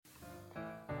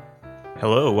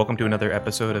Hello, welcome to another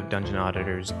episode of Dungeon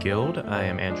Auditors Guild. I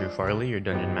am Andrew Farley, your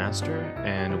Dungeon Master,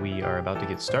 and we are about to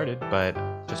get started, but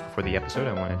just before the episode,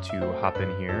 I wanted to hop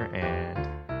in here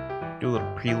and do a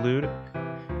little prelude.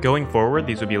 Going forward,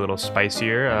 these would be a little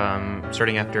spicier,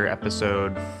 starting after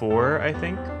episode 4, I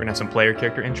think. We're going to have some player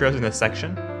character intros in this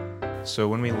section. So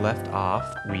when we left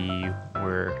off, we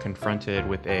were confronted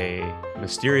with a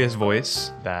mysterious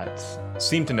voice that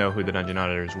seemed to know who the Dungeon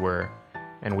Auditors were,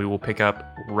 and we will pick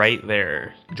up right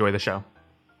there. Enjoy the show.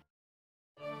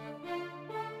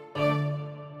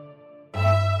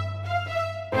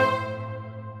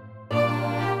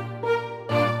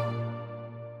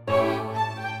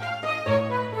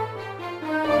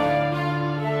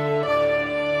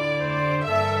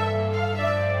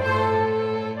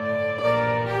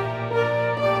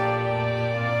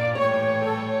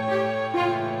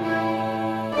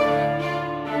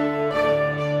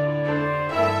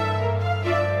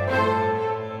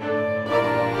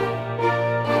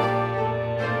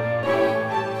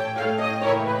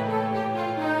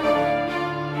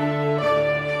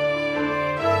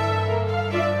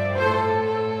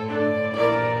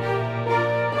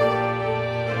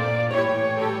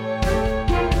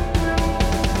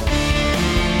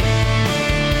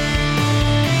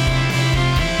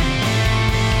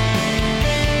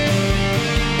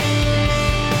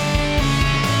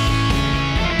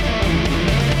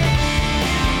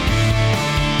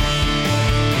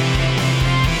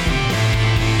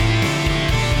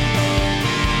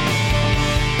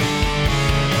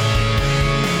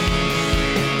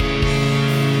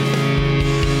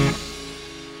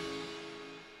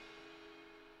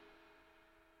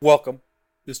 Welcome,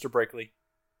 Mr. Breakley.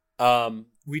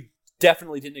 We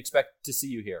definitely didn't expect to see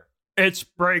you here. It's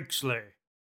Breaksley.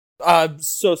 I'm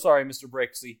so sorry, Mr.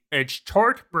 Breaksley. It's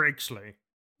Tort Breaksley.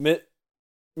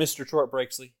 Mr. Short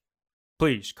Breaksley.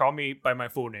 Please, call me by my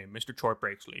full name, Mr. Tort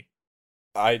Breaksley.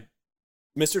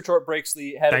 Mr. Short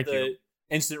Breaksley, head Thank of the you.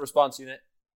 Incident Response Unit.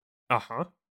 Uh-huh.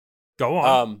 Go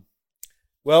on.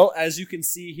 Well, as you can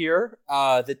see here,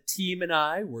 the team and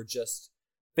I were just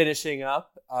finishing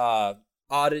up,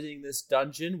 auditing this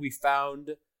dungeon. We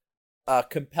found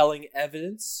compelling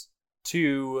evidence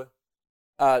to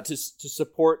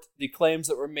support the claims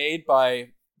that were made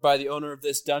by the owner of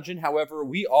this dungeon. However,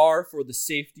 we are, for the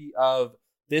safety of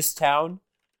this town,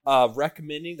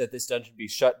 recommending that this dungeon be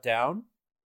shut down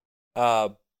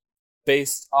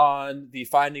based on the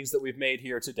findings that we've made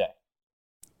here today.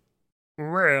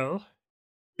 Well,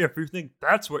 if you think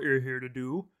that's what you're here to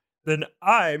do, then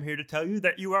I'm here to tell you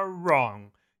that you are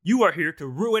wrong. You are here to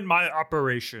ruin my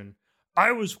operation.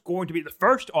 I was going to be the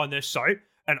first on this site,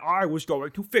 and I was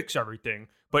going to fix everything.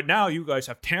 But now you guys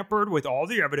have tampered with all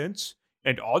the evidence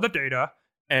and all the data,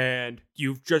 and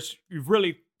you've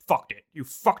really fucked it. You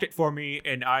fucked it for me,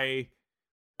 and I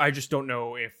just don't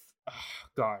know if...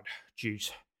 God,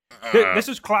 jeez. This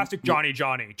is classic Johnny.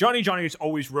 Johnny is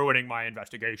always ruining my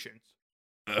investigations.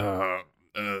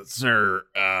 Sir,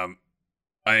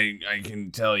 I can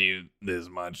tell you this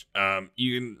much.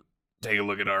 You can take a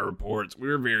look at our reports.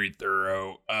 We're very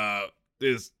thorough.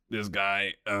 This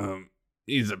guy,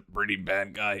 he's a pretty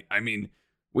bad guy. I mean,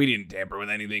 we didn't tamper with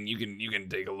anything. You can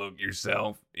take a look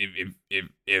yourself if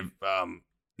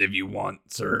you want,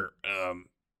 sir.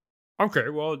 Okay,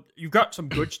 well, you've got some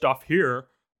good stuff here,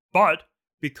 but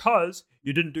because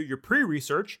you didn't do your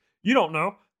pre-research, you don't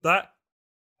know that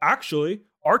actually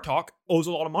our talk owes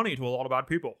a lot of money to a lot of bad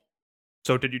people.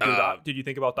 So did you do that? Did you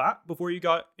think about that before you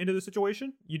got into the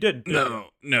situation? You didn't.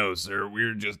 No, sir.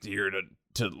 We're just here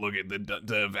to look at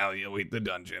to evaluate the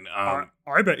dungeon. I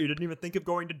bet you didn't even think of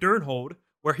going to Durnhold,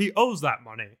 where he owes that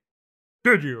money.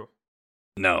 Did you?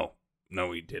 No,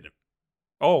 we didn't.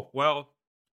 Oh, well,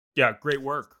 yeah, great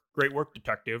work,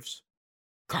 detectives.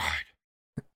 God,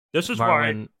 this is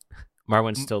why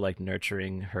Marwen's still like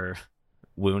nurturing her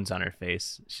wounds on her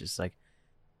face. She's like,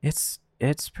 it's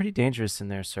pretty dangerous in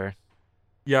there, sir.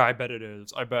 Yeah, I bet it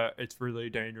is. I bet it's really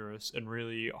dangerous and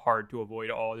really hard to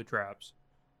avoid all the traps.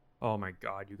 Oh my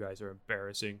god, you guys are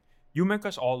embarrassing. You make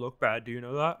us all look bad, do you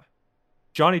know that?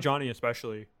 Johnny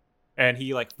especially. And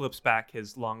he like flips back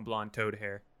his long blonde toad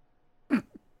hair.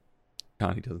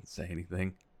 Johnny doesn't say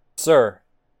anything. Sir,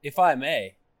 if I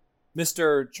may,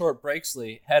 Mr. Short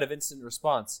Breaksley, head of Incident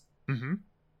Response. Mm-hmm.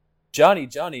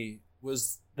 Johnny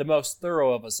was the most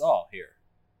thorough of us all here.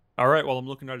 All right, well, I'm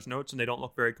looking at his notes and they don't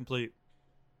look very complete.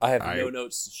 I have no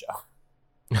notes to show.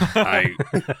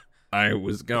 I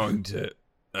was going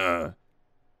to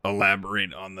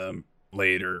elaborate on them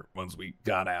later once we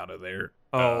got out of there.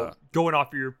 Going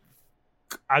off your,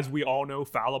 as we all know,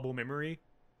 fallible memory.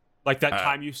 Like that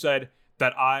time you said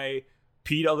that I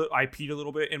peed a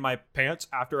little bit in my pants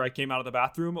after I came out of the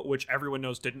bathroom, which everyone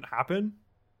knows didn't happen.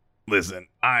 Listen,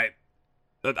 I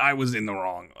was in the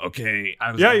wrong. Okay,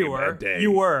 I was Yeah, having you a bad were. day.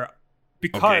 You were.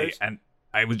 Because Okay, and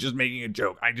I was just making a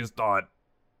joke. I just thought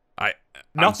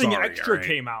nothing I'm sorry, extra all right?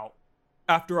 came out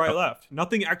after I left.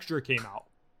 Nothing extra came out.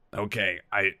 Okay,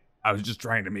 I was just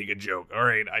trying to make a joke. All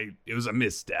right, it was a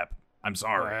misstep. I'm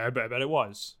sorry. I bet it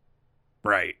was.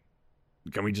 Right.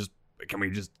 Can we just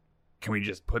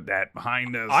put that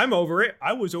behind us? I'm over it.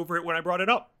 I was over it when I brought it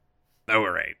up. All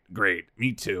right. Great.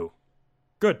 Me too.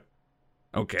 Good.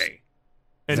 Okay.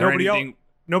 And Is there nobody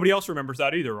anything- else remembers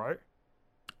that either, right?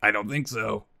 I don't think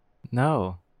so.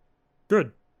 No.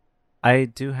 Good. I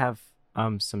do have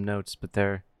some notes, but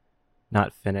they're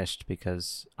not finished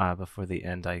because before the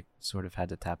end I sort of had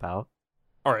to tap out.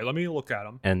 All right, let me look at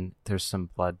them. And there's some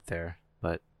blood there,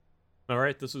 but All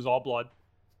right, this is all blood.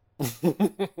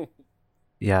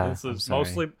 yeah, This I'm is sorry.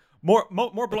 mostly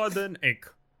more blood than ink.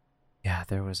 Yeah,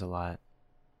 there was a lot.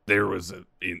 There was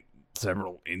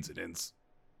several incidents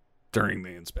during the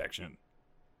inspection.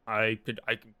 I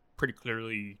can pretty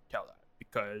clearly tell that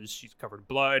because she's covered in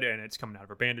blood and it's coming out of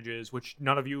her bandages, which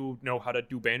none of you know how to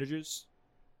do bandages.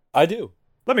 I do.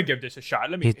 Let me give this a shot.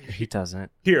 He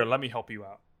doesn't. Here, let me help you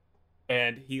out.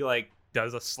 And he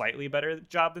does a slightly better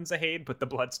job than Zahid, but the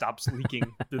blood stops leaking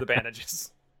through the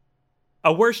bandages.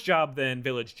 A worse job than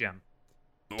Village Gem.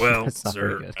 Well, That's not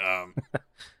very sir, good.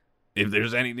 if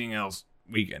there's anything else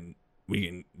we can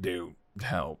do to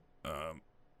help,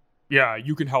 Yeah,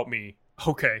 you can help me.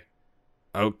 Okay.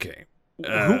 okay.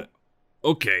 Who-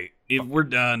 Okay, if we're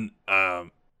done,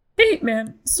 Hey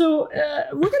man, so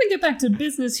we're gonna get back to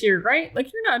business here, right?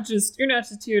 Like you're not just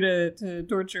here to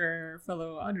torture our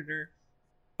fellow auditor.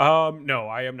 No,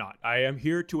 I am not. I am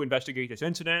here to investigate this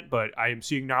incident, but I am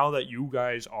seeing now that you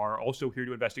guys are also here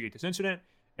to investigate this incident,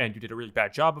 and you did a really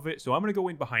bad job of it. So I'm gonna go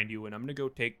in behind you, and I'm gonna go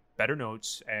take better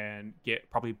notes and get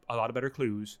probably a lot of better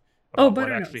clues about what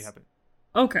better actually notes. happened.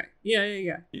 Okay,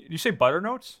 yeah. You say butter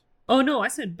notes? Oh no, I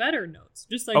said better notes,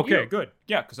 just like Okay, you. good.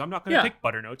 Yeah, because I'm not gonna Yeah. take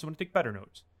butter notes. I'm gonna take better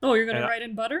notes. Oh, you're gonna And I- write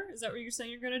in butter? Is that what you're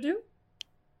saying you're gonna do?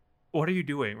 What are you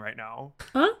doing right now?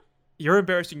 Huh? You're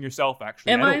embarrassing yourself.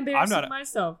 Actually, Am I don't- embarrassing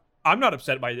myself? I'm not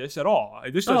upset by this at all.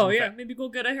 This doesn't. Oh yeah, maybe go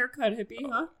get a haircut, hippie,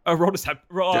 huh?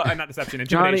 Not deception.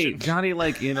 Intimidation. Johnny,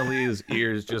 like in Aaliyah's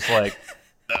ears, just like,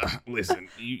 listen,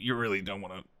 you really don't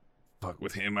want to fuck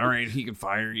with him. All right, he can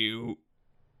fire you.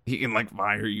 He can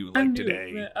fire you I'm new,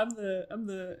 today. but I'm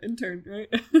the intern, right?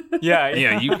 Yeah,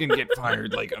 Yeah, you can get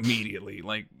fired immediately.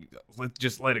 Let's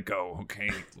just let it go,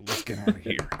 okay? Let's get out of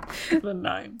here. The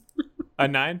 9. A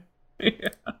 9. Yeah.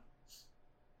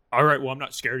 All right. Well, I'm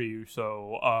not scared of you.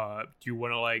 So, do you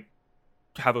want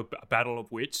to have a battle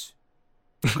of wits?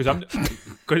 Because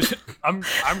I'm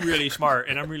really smart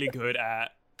and I'm really good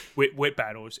at wit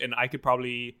battles, and I could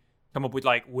probably come up with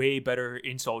way better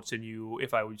insults than you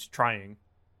if I was trying.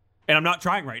 And I'm not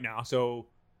trying right now. So,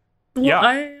 Well,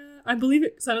 yeah. I believe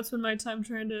it because I don't spend my time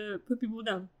trying to put people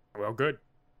down. Well, good.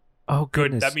 Oh, Good.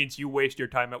 goodness. That means you waste your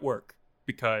time at work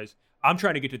because I'm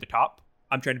trying to get to the top.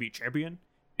 I'm trying to be champion,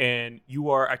 and you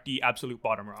are at the absolute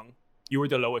bottom rung. You are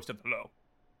the lowest of the low.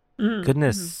 Mhm,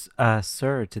 Goodness,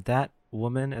 sir, did that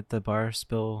woman at the bar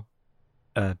spill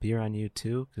beer on you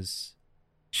too? Because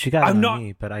she got it I'm on not-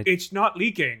 me, but I. It's not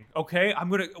leaking, okay? I'm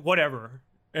gonna whatever.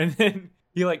 And then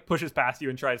he pushes past you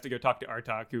and tries to go talk to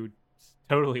Artak, who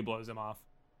totally blows him off.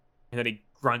 And then he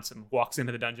grunts and walks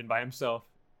into the dungeon by himself.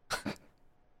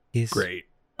 He's Great.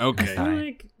 Okay.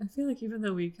 mhm. I feel like even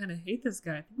though we kind of hate this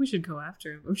guy, I think we should go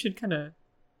after him. We should we should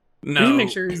No. make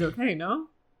sure he's okay. No.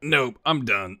 Nope. I'm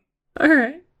done. All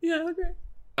right. Yeah. Okay.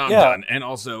 I'm Yeah. done. And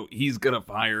also, he's gonna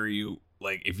fire you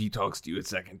if he talks to you a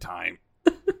second time.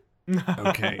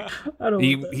 Okay. I don't.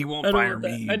 He want that. he won't I don't fire want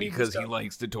that. me I need to because he stop.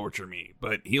 likes to torture me,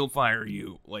 but he'll fire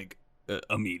you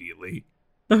immediately.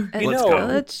 Is Let's go.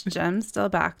 Village Gem still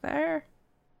back there?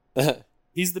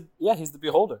 he's the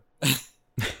beholder.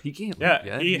 He can't Yeah, leave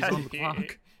yet. he He's has- on the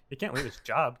clock. He can't leave his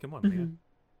job. Come on, Mhm. man.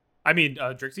 I mean,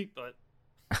 Drixie, but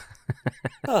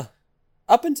Huh.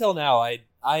 Up until now,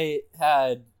 I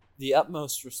had the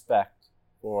utmost respect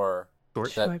for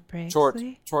Short. that Short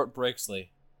Brakesley? Short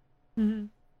Breaksley. Mhm.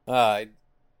 I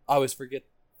always forget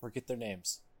their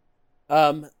names.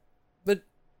 But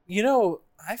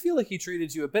I feel like he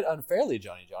treated you a bit unfairly,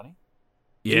 Johnny.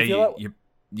 Yeah, you feel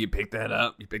you picked that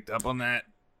up. You picked up on that.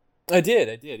 I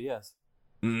did, yes.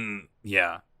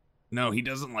 Yeah. No, he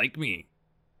doesn't like me.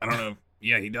 I don't know.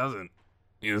 Yeah, he doesn't.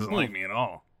 He doesn't like me at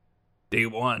all. Day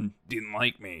one, didn't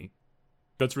like me.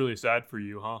 that's really sad for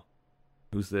you, huh?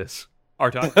 Who's this?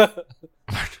 Artak.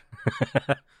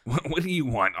 What do you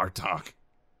want, Artak?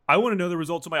 I want to know the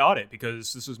results of my audit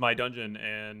because this is my dungeon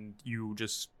and you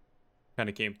just kind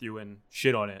of came through and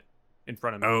shit on it in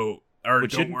front of me. Oh,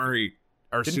 don't worry.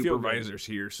 Our didn't feel good. supervisor's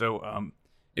here, so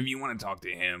if you want to talk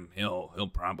to him, he'll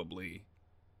probably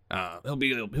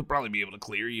he'll probably be able to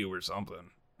clear you or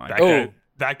something.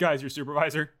 That guy's your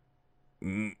supervisor?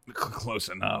 Close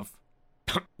enough.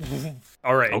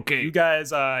 All right. Okay. You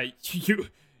guys,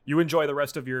 you enjoy the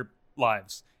rest of your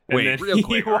lives. And Wait, then real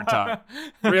quick,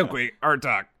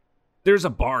 Artok. There's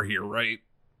a bar here, right?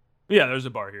 Yeah, there's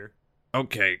a bar here.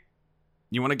 Okay.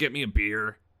 You want to get me a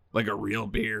beer? Like a real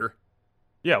beer?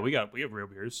 Yeah, we have real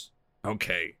beers.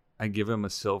 Okay. I give him a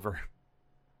silver.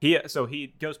 So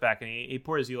he goes back and he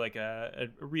pours you like a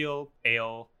real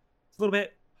ale. It's a little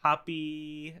bit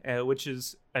hoppy, which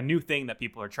is a new thing that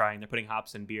people are trying. They're putting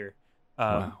hops in beer.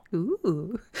 Wow.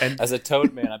 Ooh. And as a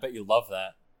Toad man, I bet you love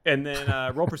that. And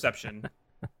then roll perception.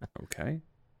 Okay.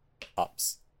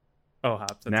 Hops. Oh,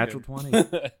 hops. That's Natural good.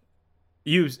 20.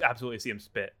 You absolutely see him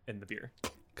spit in the beer.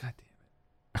 God damn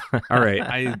it. All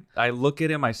right. I look at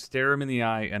him, I stare him in the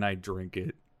eye, and I drink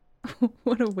it.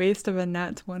 What a waste of a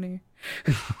nat 20.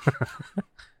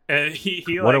 And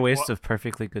he What a waste of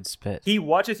perfectly good spit. He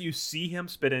watches you see him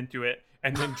spit into it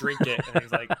and then drink it, and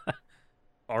he's like,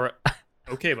 "All right,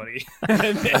 okay, buddy." And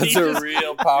then That's a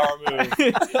real power move.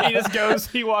 he just goes.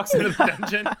 He walks into the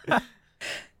dungeon.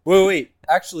 Wait.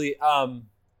 Actually, I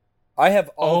have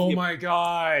all. Oh my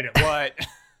god! What?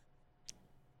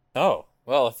 Oh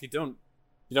well, if you don't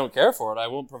care for it, I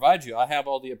won't provide you. I have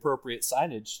all the appropriate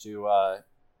signage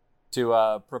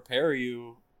to prepare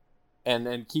you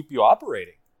and keep you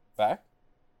operating. In fact.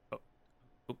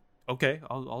 Okay,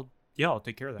 I'll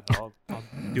take care of that. I'll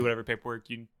do whatever paperwork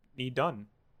you need done.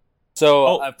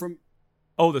 So the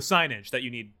signage that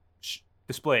you need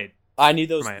displayed. I need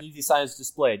these signs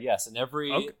displayed. Yes, and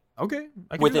every okay.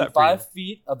 I can do within that for you. 5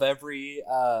 feet of every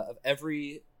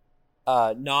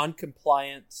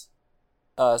non-compliant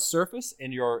surface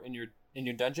in your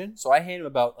dungeon. So I hand him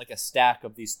about like a stack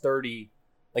of these 30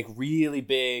 like really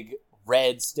big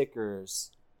red stickers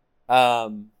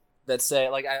that say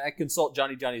like I consult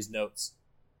Johnny's notes,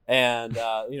 and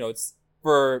it's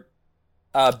for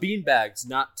beanbags,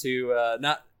 not to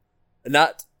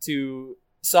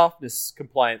softness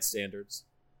compliance standards.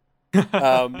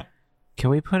 Can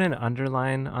we put an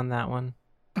underline on that one?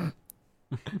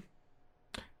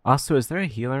 Also, is there a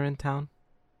healer in town?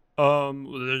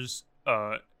 There's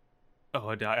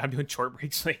I'm doing short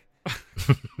breaks. Like,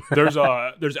 there's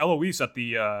Eloise at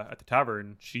the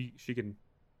tavern. She can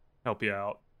help you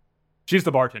out. She's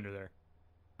the bartender there.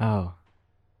 Oh,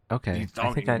 okay. He's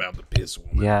talking about the piss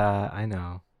woman. Yeah, I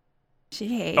know. She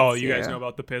hates you guys know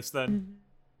about the piss then?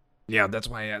 Yeah, that's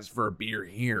why I asked for a beer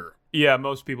here. Yeah,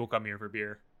 most people come here for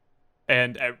beer,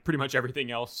 and pretty much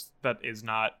everything else that is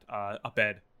not a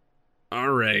bed.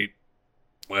 All right.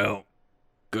 Well,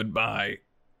 goodbye,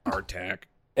 Artak.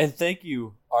 And thank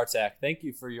you, Artak. Thank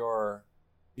you for your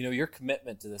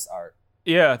commitment to this art.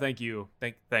 Yeah, thank you.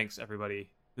 Thanks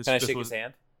everybody. Can I shake his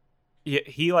hand? Yeah,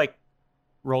 he like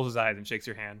rolls his eyes and shakes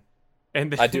your hand,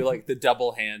 and then, I do like the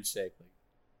double handshake. Like,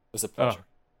 it was a pleasure.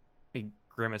 He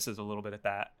grimaces a little bit at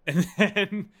that, and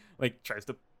then like tries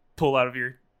to pull out of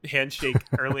your handshake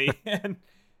early. And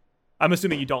I'm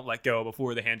assuming you don't let go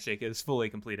before the handshake is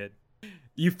fully completed.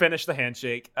 You finish the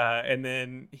handshake, and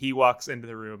then he walks into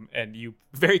the room, and you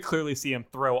very clearly see him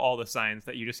throw all the signs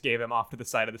that you just gave him off to the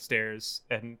side of the stairs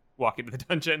and walk into the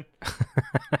dungeon.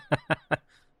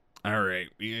 All right,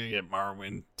 we gotta get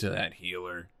Marwin to that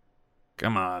healer.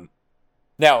 Come on.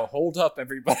 Now, hold up,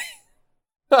 everybody.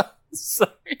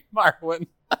 Sorry, Marwin.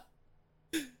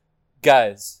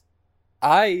 Guys,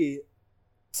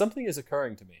 something is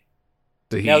occurring to me.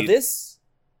 Now, this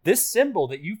symbol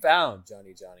that you found,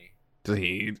 Johnny.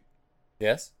 Zahid.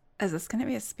 Yes? Is this going to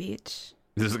be a speech?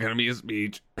 This is gonna be a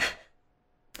speech.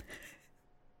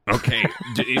 Okay,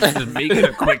 just make it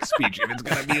a quick speech. If it's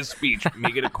gonna be a speech,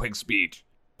 make it a quick speech.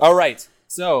 All right.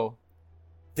 So,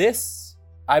 this,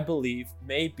 I believe,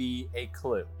 may be a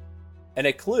clue. And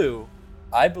a clue,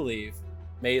 I believe,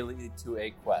 may lead to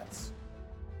a quest.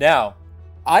 Now,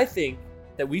 I think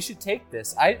that we should take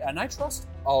this. I trust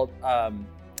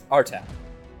Artak.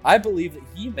 I believe that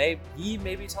he may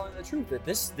be telling the truth, that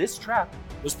this trap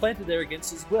was planted there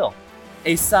against his will.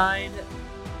 A sign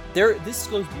there. This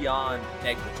goes beyond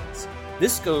negligence.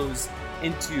 This goes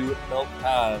into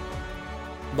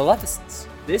maleficence.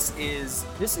 This is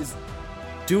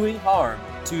doing harm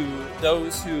to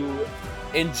those who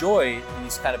enjoy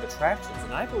these kind of attractions,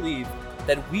 and I believe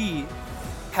that we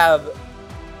have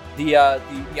the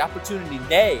opportunity,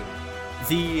 nay,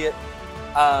 the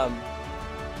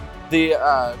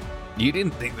You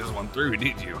didn't think this one through,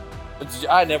 did you?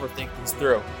 I never think things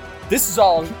through. This is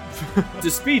all the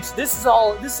speech. This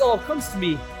all comes to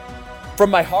me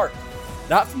from my heart,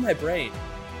 not from my brain.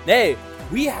 Nay,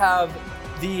 we have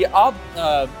the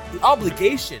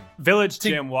obligation. Village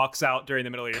Jim walks out during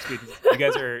the middle of your speech.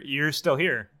 You're still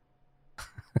here.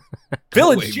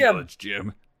 Village Village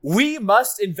Jim. We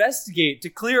must investigate to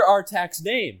clear Artak's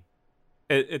name.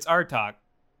 It's Artak.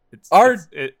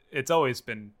 It's always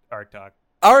been Artak.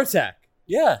 Artak.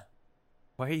 Yeah.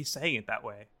 Why are you saying it that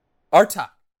way? Artak.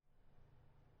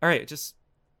 All right,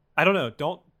 I don't know.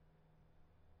 Don't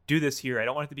do this here. I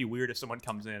don't want it to be weird if someone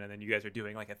comes in and then you guys are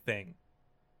doing like a thing.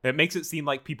 It makes it seem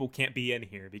like people can't be in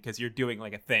here because you're doing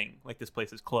like a thing. Like this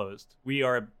place is closed. We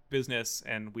are a business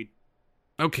and we...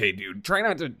 Okay, dude. Try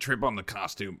not to trip on the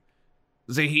costume.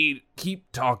 Zahid,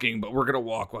 keep talking, but we're going to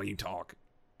walk while you talk.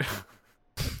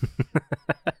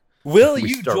 Will We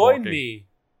you start join walking. me,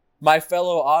 my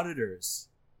fellow auditors?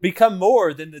 Become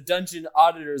more than the Dungeon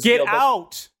Auditors Get Guild.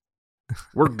 out!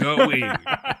 We're going.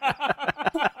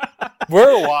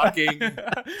 We're walking.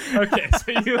 Okay,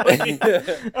 so you like...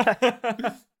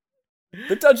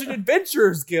 The Dungeon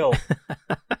Adventurers Guild.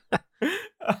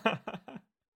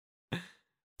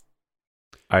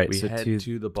 All right, We so head to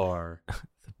to the bar.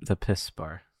 the piss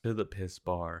bar. To the piss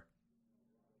bar.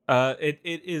 It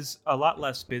is a lot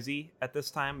less busy at this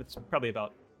time. It's probably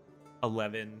about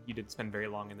 11. You didn't spend very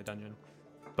long in the dungeon,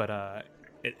 but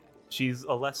she's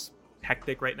a less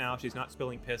hectic right now. She's not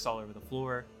spilling piss all over the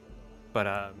floor,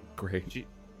 but Great.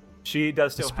 she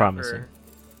does still It's have promising.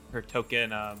 her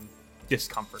token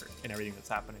discomfort in everything that's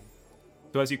happening.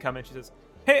 So as you come in, she says,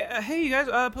 "Hey, you guys,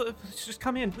 just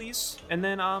come in, please." And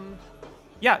then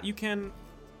yeah, you can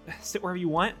sit wherever you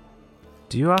want.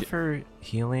 Do you offer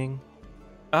healing?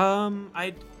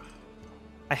 I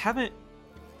haven't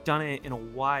done it in a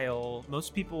while.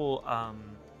 Most people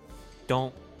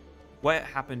don't. What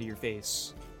happened to your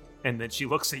face? And then she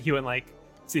looks at you and like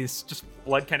sees just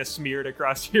blood kind of smeared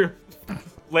across your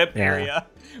lip Yeah. area.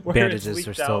 where it's Bandages leaked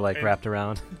are still out, like and- wrapped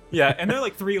around. Yeah, and there are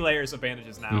like 3 layers of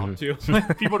bandages now Mhm. too.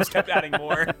 People just kept adding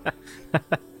more.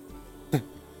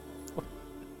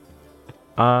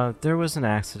 There was an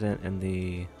accident in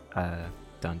the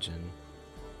dungeon.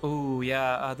 Oh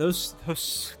yeah, those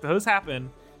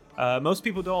happen. Most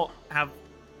people don't have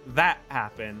that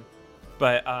happen,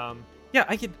 but yeah,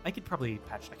 I could probably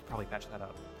patch that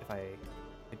up if I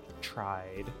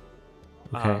tried.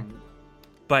 Okay.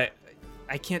 But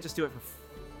I can't just do it for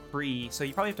free, so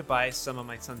you probably have to buy some of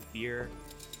my son's beer.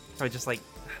 Probably just like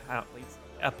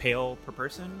a pail per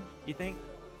person. You think?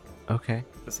 Okay.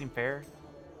 Does that seem fair?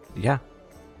 Yeah.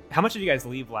 How much did you guys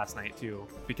leave last night too?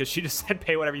 Because she just said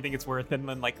pay whatever you think it's worth, and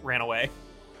then like ran away.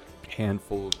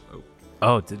 Handful. Oh,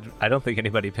 Oh, I don't think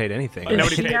anybody paid anything. Nobody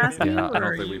Is she paid asking, anything. Yeah, I or don't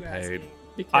are think we you paid. asking?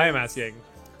 Because I am asking.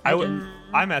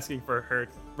 I'm asking for her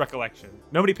recollection.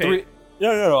 Nobody paid.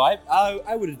 No.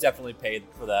 I would have definitely paid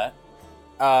for that.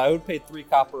 I would pay 3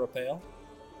 copper a pail.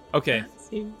 Okay. That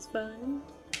seems fine.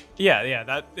 Yeah,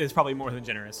 that is probably more than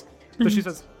generous. So she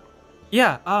says,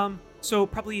 yeah, so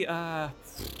probably, well,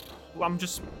 I'm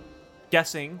just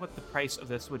guessing what the price of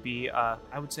this would be. I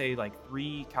would say like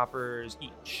 3 coppers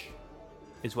each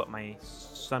is what my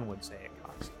son would say it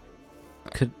costs.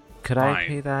 Could I Fine.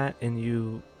 pay that and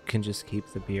you can just keep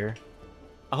the beer?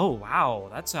 Oh, wow,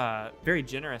 that's very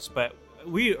generous, but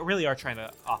we really are trying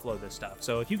to offload this stuff.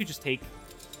 So if you could just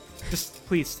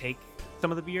please take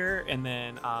some of the beer, and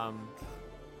then,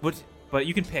 but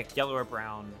you can pick yellow or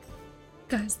brown.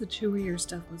 Guys, the chewier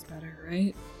stuff was better,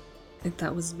 right? Like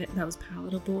that was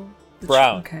palatable.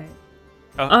 Brown. Okay.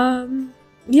 Oh.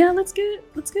 Yeah, let's get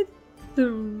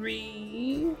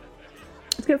 3.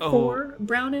 Let's get 4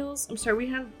 brown ales. I'm sorry, we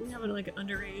have like an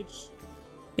underage.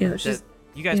 Yeah, it's just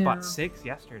You guys yeah. bought 6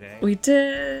 yesterday. we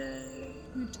did,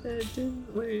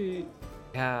 didn't we?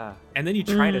 Yeah, and then you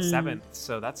tried a 7th,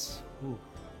 so that's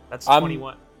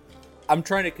 21. I'm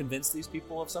trying to convince these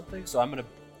people of something, so I'm gonna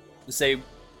say,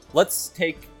 let's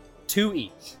take 2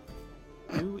 each.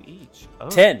 2 each. Oh,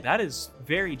 10. That is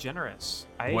very generous.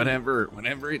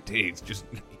 Whatever it takes. Just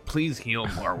please heal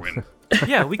Marwin.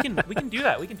 Yeah, we can do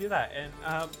that. We can do that. And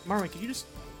Marwin, could you just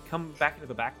come back into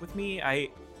the back with me? I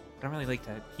don't really like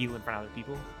to heal in front of other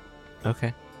people.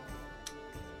 Okay.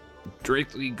 Drake,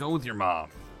 go with your mom.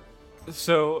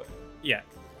 So, yeah.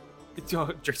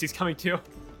 Drixie's coming too.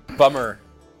 Bummer.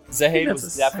 Zahid That's was a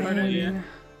smart definitely. idea.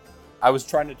 I was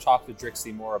trying to talk to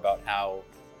Drixie more about how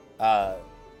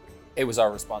it was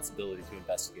our responsibility to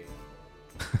investigate.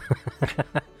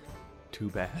 too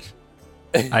bad.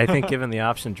 I think given the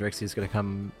option, Drixie's gonna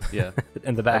come Yeah.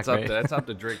 in the back, That's up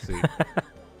to Drixie.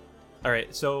 All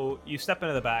right, so you step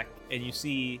into the back and you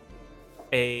see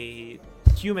a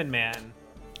human man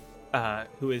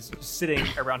who is sitting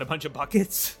around a bunch of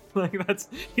buckets.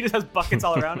 He just has buckets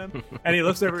all around him, and he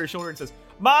looks over his shoulder and says,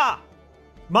 Ma,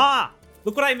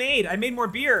 look what I made. I made more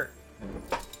beer.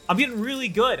 I'm getting really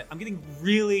good. I'm getting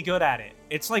really good at it.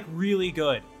 It's like really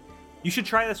good. You should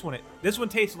try this one. This one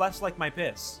tastes less like my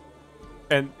piss.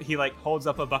 And he like holds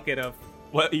up a bucket of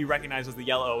what you recognize as the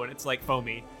yellow, and it's like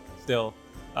foamy still.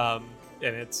 And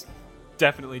it's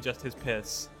definitely just his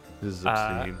piss. This is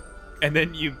obscene. And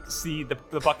then you see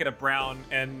the bucket of brown,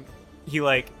 and he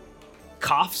like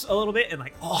coughs a little bit and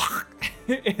like, oh,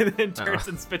 and then turns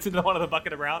and spits into one of the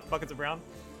buckets of brown.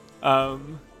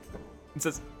 And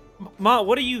says, Ma,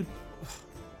 what are you?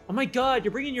 Oh my God,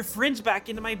 you're bringing your friends back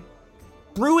into my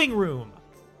brewing room.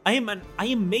 I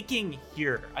am making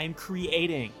here. I am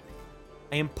creating.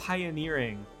 I am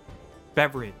pioneering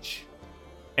beverage,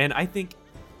 and I think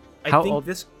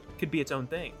this could be its own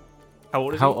thing. How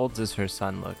old is he? How old does her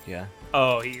son look? Yeah.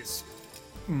 Oh, he's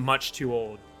much too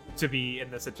old to be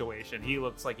in this situation. He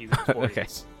looks like he's in his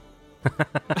 40s.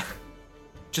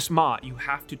 Just Ma, you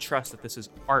have to trust that this is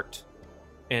art.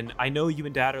 And I know you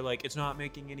and Dad are like, it's not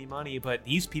making any money, but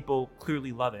these people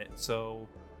clearly love it. So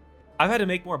I've had to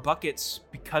make more buckets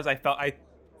because I felt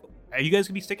are you guys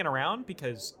gonna be sticking around?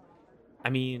 Because I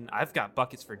mean, I've got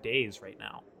buckets for days right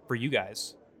now for you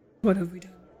guys. What have we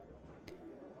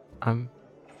done?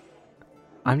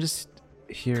 I'm just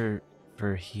here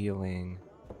for healing.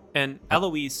 And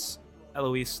Eloise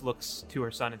looks to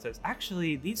her son and says,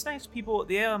 "Actually, these nice people,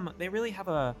 they really have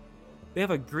a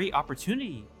great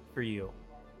opportunity for you."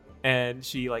 And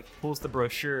she like pulls the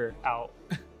brochure out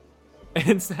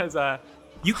and says,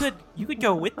 "You could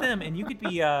go with them, and you could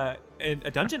be a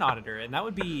dungeon auditor, and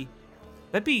that'd be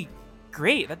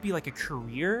great. That'd be like a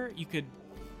career. You could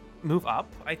move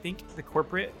up, I think, the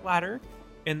corporate ladder."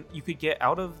 And you could get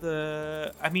out of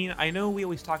the... I mean, I know we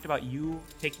always talked about you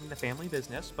taking the family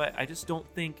business, but I just don't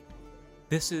think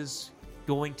this is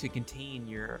going to contain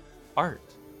your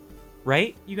art.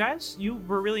 Right, you guys? You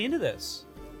were really into this.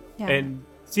 Yeah. And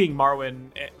seeing Marwyn,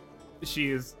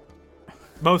 she is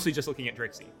mostly just looking at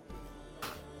Drixie.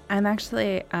 I'm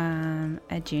actually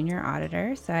a junior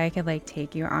auditor, so I could like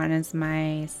take you on as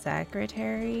my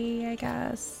secretary, I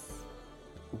guess.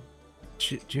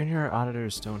 Junior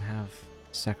auditors don't have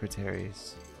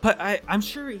secretaries. But I'm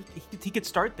sure he could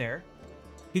start there.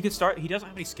 He could start. He doesn't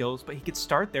have any skills, but he could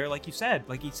start there, like you said.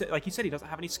 Like you said, he doesn't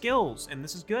have any skills, and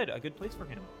this is good. A good place for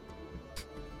him.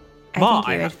 I think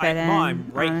you would fit in, I'm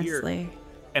right honestly. here,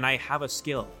 and I have a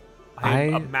skill.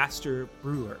 I'm a master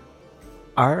brewer.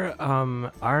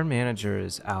 Our manager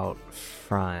is out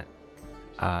front.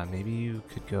 Maybe you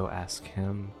could go ask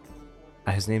him.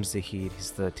 His name's Zahid.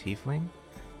 He's the tiefling.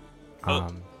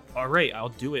 All right, I'll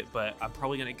do it, but I'm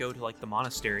probably gonna go to like the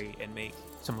monastery and make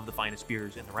some of the finest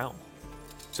beers in the realm.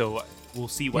 So we'll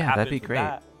see what happens. That'd be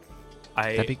great.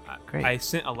 That'd be great. I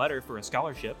sent a letter for a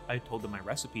scholarship. I told them my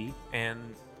recipe,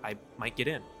 and I might get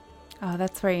in. Oh,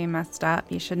 that's where you messed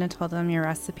up. You shouldn't have told them your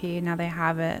recipe. Now they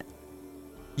have it.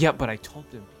 Yeah, but I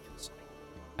told them because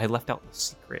I left out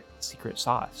the secret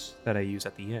sauce that I use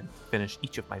at the end to finish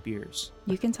each of my beers.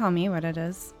 You can tell me what it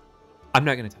is. I'm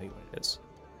not gonna tell you what it is,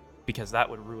 because that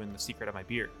would ruin the secret of my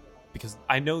beer. Because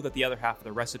I know that the other half of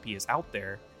the recipe is out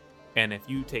there, and if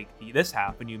you take this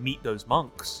half and you meet those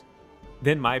monks,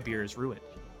 then my beer is ruined.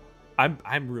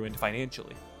 I'm ruined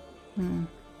financially.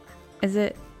 Is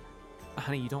it?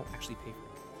 Honey, you don't actually pay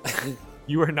for it.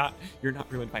 You're not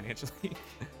ruined financially.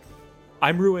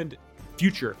 I'm ruined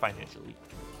future financially.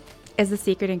 Is the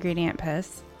secret ingredient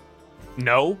piss?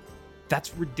 No,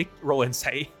 that's ridiculous. Roll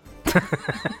insight.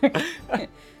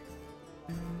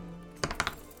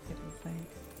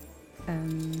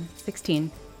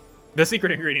 16. The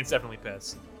secret ingredient's definitely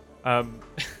piss.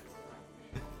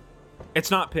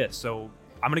 It's not piss, so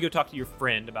I'm gonna go talk to your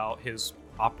friend about his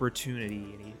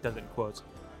opportunity, and he does it in quotes,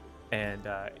 and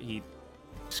he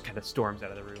just kind of storms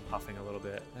out of the room, huffing a little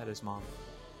bit at his mom.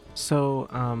 So,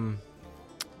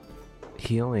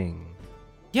 healing.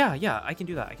 Yeah, I can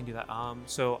do that.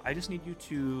 So I just need you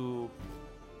to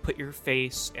put your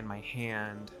face in my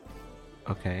hand.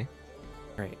 Okay.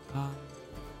 Great.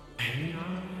 In the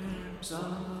arms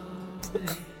of an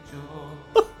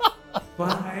angel,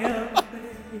 why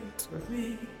wait for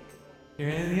me? You're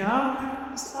in the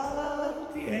arms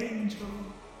of the angel.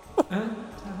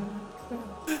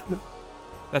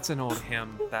 That's an old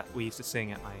hymn that we used to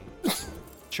sing at my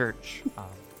church,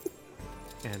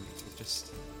 and it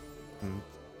just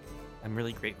I'm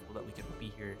really grateful that we could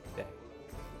be here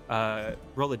today.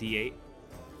 Roll a d8.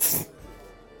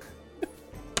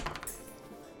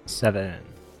 7.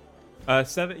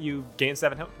 7. You gain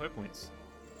 7 hit points.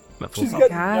 She's Oh got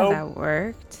God, no. that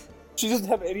worked. She doesn't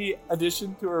have any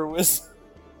addition to her wisdom.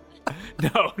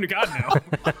 No, God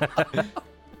no.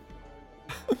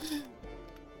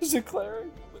 She's a cleric.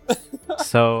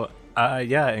 So,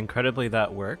 yeah, incredibly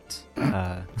that worked.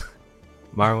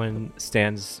 Marwyn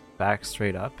stands back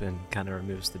straight up and kind of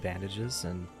removes the bandages,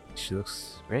 and she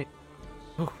looks great.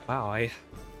 Oh wow! I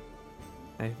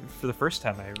for the first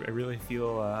time, I really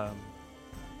feel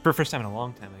for the first time in a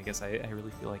long time. I guess I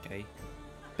really feel like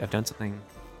I've done something.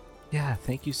 Yeah,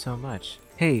 thank you so much.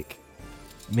 Hey,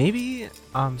 maybe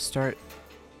start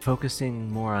focusing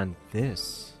more on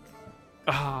this.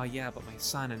 Oh yeah, but my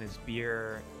son and his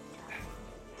beer.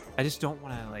 I just don't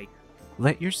want to like.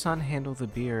 Let your son handle the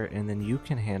beer, and then you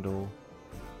can handle,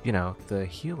 the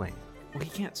healing. Well, he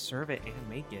can't serve it and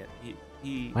make it.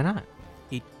 He Why not?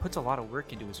 He puts a lot of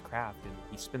work into his craft, and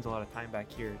he spends a lot of time back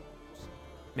here just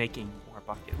making more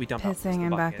buckets. We dump out most of Pissing the in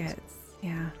buckets. buckets.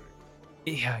 Yeah.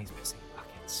 Yeah, he's pissing in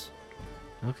buckets.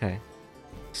 Okay.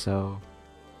 So,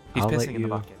 He's I'll let pissing in the you-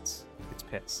 buckets. It's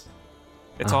piss.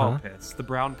 It's all Uh-huh. piss. The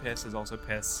brown piss is also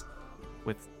piss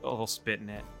with a little spit in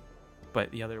it, but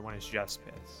the other one is just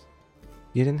piss.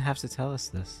 You didn't have to tell us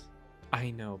this.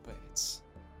 I know, but it's...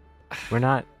 We're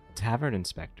not tavern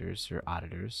inspectors or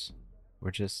auditors.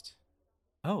 We're just,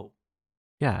 Oh.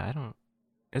 yeah, I don't.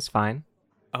 It's fine.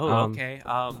 Oh, Um, okay.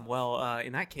 Well,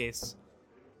 in that case...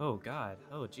 Oh, God.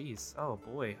 Oh, jeez. Oh,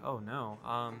 boy. Oh, no.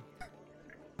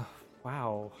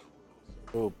 Wow.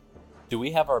 Oh, do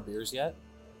we have our beers yet?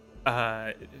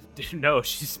 No,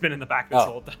 she's been in the back this Oh.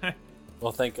 whole time.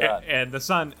 Well, thank God. And the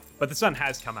sun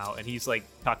has come out, and he's like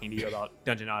talking to you about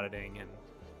dungeon auditing.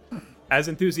 And as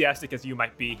enthusiastic as you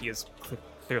might be, he is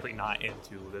clearly not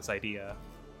into this idea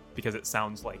because it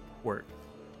sounds like work.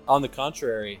 On the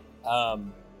contrary,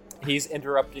 he's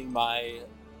interrupting my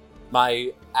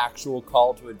actual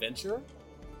call to adventure.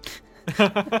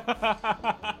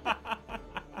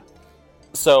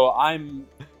 So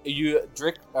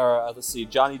let's see,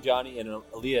 Johnny, and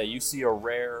Aaliyah, you see a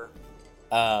rare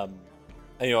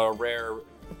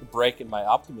break in my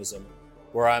optimism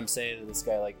where I'm saying to this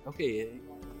guy, like, okay,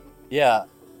 yeah,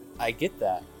 I get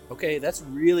that. Okay, that's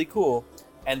really cool.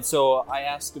 And so I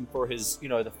asked him for his,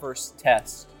 the first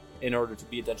test in order to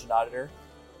be a dungeon auditor.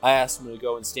 I asked him to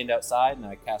go and stand outside, and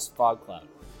I cast Fog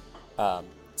Cloud,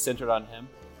 centered on him,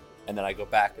 and then I go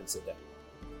back and sit down.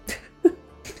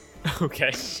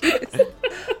 Okay.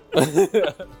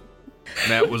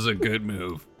 That was a good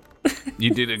move.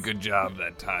 You did a good job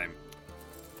that time.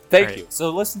 Thank Right. you. So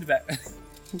listen to that.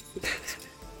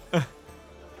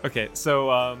 Okay,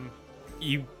 so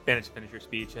you managed to finish your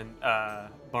speech, and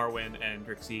Marwyn and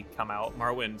Drixie come out.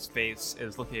 Marwyn's face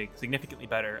is looking significantly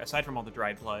better, aside from all the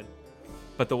dried blood.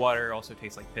 But the water also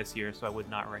tastes like piss here, so I would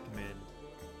not recommend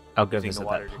I'll go using visit the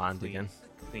water that to pond again.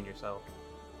 clean yourself.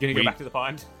 You gonna go We- back to the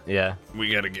pond? Yeah.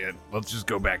 Let's just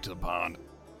go back to the pond.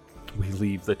 We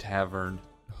leave the tavern,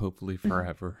 hopefully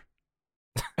forever.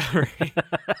 Alright.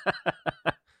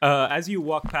 As you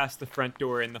walk past the front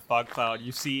door in the fog cloud,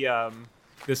 you see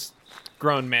this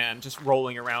grown man just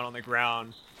rolling around on the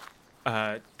ground,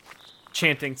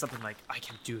 chanting something like, "I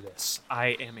can do this. I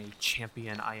am a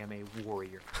champion. I am a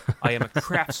warrior. I am a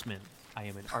craftsman. I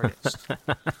am an artist.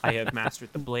 I have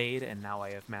mastered the blade, and now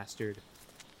I have mastered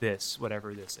this,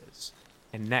 whatever this is.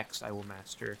 And next I will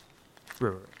master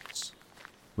breweries."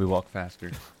 We walk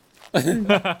faster.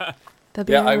 The beer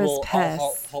Yeah, I was will.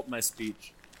 I'll piss. halt my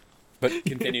speech, but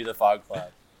continue the fog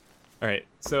cloud. All right,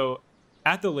 so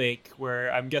at the lake,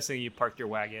 where I'm guessing you parked your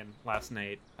wagon last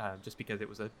night, just because it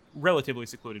was a relatively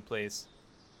secluded place,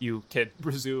 you could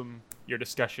resume your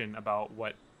discussion about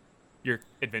what your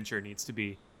adventure needs to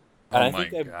be. And Oh I my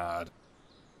think god.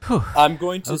 Whew. I'm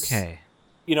going to. Okay.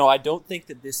 I don't think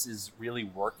that this is really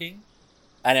working,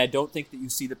 and I don't think that you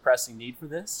see the pressing need for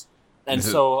this. And Is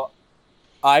it- so,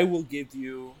 I will give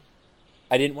you.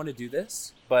 I didn't want to do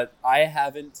this, but I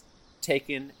haven't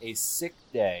taken a sick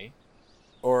day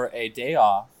or a day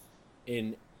off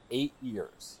in 8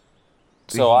 years.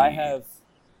 So I have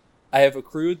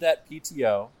accrued that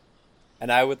PTO, and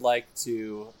I would like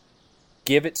to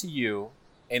give it to you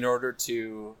in order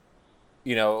to,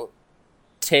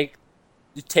 take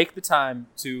the time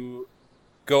to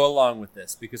go along with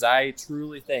this, because I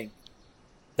truly think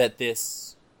that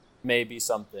this may be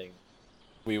something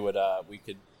we could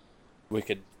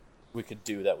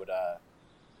do that would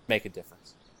make a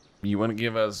difference. You want to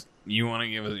give us your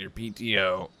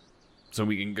PTO so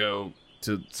we can go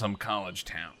to some college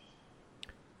town.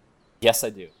 Yes, I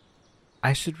do.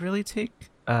 I should really take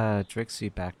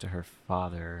Drixie back to her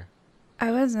father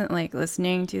I wasn't like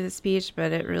listening to the speech,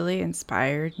 but it really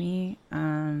inspired me.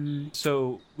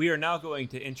 So we are now going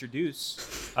to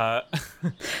introduce a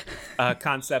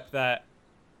concept that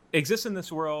exists in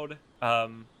this world,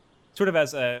 sort of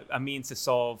as a means to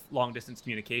solve long distance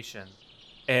communication.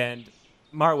 And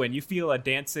Marwin, you feel a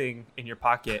dancing in your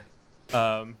pocket,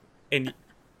 and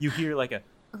you hear like a,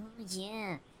 Oh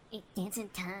yeah, it's dancing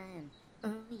time.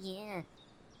 Oh yeah.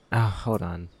 Oh, hold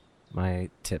on. My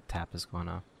tip tap is going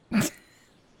off.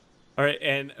 all right,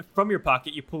 and from your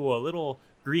pocket you pull a little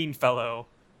green fellow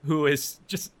who is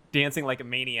just dancing like a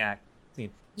maniac.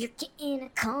 You're getting a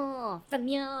call from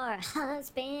your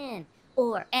husband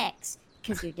or ex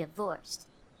because you're divorced.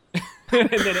 And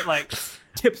then it like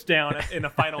tips down in a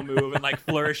final move and like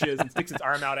flourishes and sticks its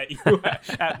arm out at you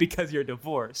because you're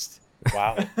divorced.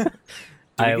 Wow.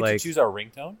 Do I we get like- to choose our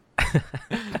ringtone?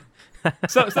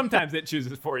 So sometimes it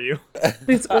chooses for you.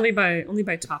 It's only by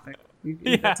topic.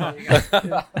 That's all you got.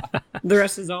 Yeah. The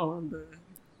rest is all on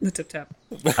the tip tap.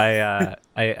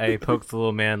 I poked the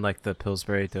little man like the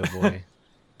Pillsbury Doughboy,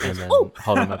 and then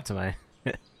hold him up to my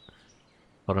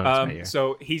ear.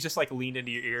 So he's just like leaned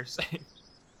into your ear saying,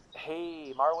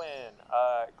 "Hey, Marwin,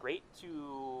 great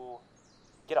to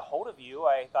get a hold of you.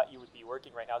 I thought you would be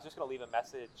working right now. I was just going to leave a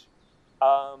message.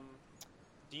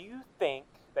 Do you think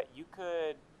that you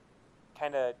could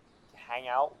kind of hang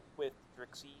out with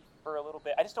Drixie for a little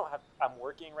bit? I'm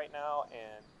working right now,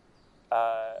 and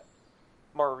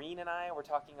Maureen and I were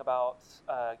talking about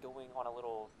going on a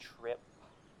little trip,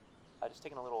 just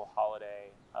taking a little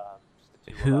holiday. Just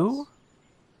the two of Who?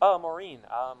 us. Maureen.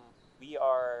 We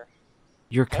are.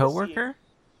 Your kinda coworker?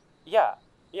 Yeah.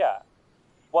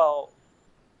 Well,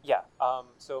 yeah.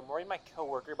 So Maureen, my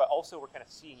coworker, but also we're kind of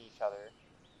seeing each other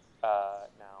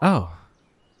now. Oh.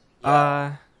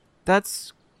 Yeah.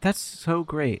 That's so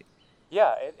great.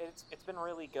 Yeah, it's been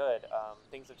really good.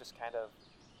 Things have just kind of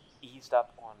eased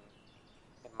up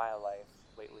in my life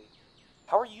lately.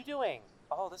 How are you doing?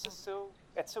 Oh, it's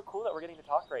so cool that we're getting to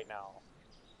talk right now.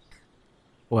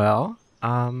 Well,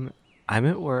 I'm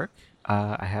at work.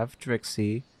 I have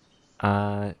Drixie.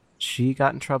 She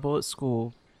got in trouble at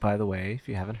school, by the way, if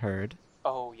you haven't heard.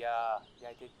 Oh yeah,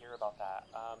 I did hear about that.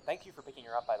 Thank you for picking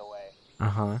her up, by the way.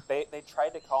 Uh-huh. They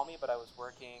tried to call me, but I was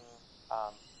working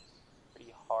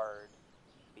pretty hard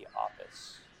at the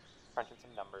office, crunching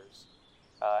some numbers,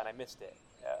 and I missed it.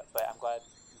 But I'm glad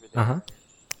you were there. Uh-huh.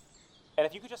 And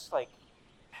if you could just like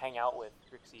hang out with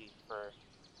Drixie for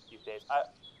a few days.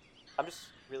 I'm just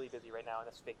really busy right now, and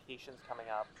this vacation's coming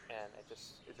up, and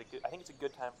I think it's a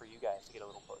good time for you guys to get a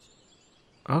little closer.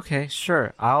 Okay,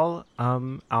 sure. I'll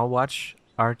watch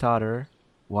our daughter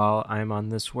while I'm on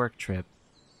this work trip,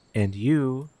 and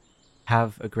you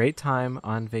have a great time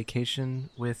on vacation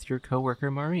with your coworker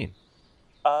Maureen.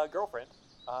 Girlfriend.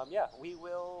 Yeah, we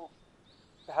will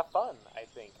have fun. I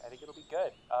think it'll be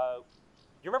good.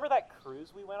 You remember that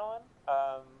cruise we went on?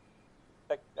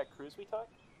 That cruise we took?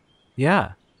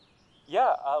 Yeah.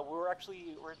 Yeah,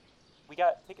 we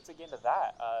got tickets again to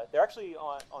that. They're actually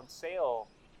on sale.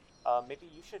 Maybe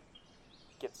you should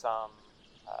get some.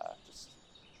 It's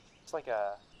like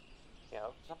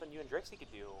something you and Drixie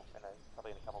could do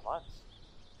probably in a couple months.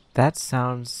 That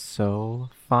sounds so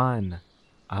fun.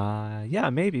 Yeah,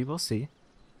 maybe we'll see.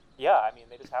 Yeah, I mean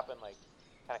they just happen like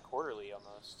kind of quarterly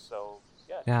almost. So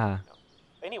yeah. Yeah.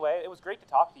 Anyway, it was great to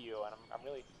talk to you, and I'm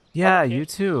really. Yeah, tell the kid- you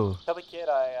too. Tell the kid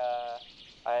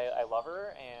I love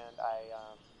her, and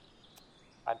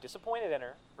I'm disappointed in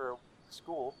her for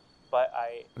school, but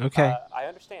I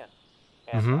understand,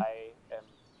 and Mhm.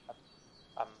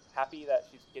 I'm happy that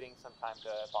she's getting some time to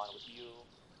bond with you.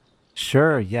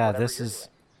 Sure, yeah, whatever this you're is doing.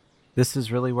 this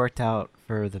has really worked out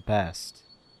for the best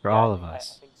for Yeah, all of I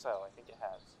us. think so. I think it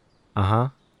has. Uh-huh.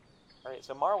 All right,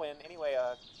 so Marwin. Anyway,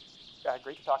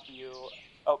 great to talk to you.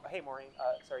 Oh, hey Maureen.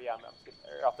 Sorry, yeah, I'm skipping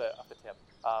off the tip.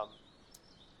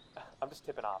 I'm just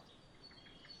tipping off.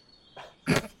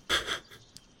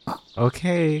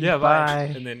 Okay. Yeah,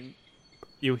 bye. And then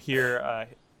you hear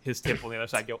his tip on the other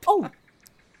side go, "Oh!"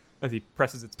 as he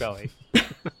presses its belly.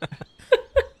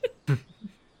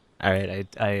 All right,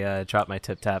 I drop my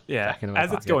tip tap Yeah, back into my as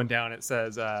pocket. it's going down, it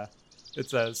says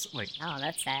like, Oh,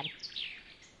 that's sad.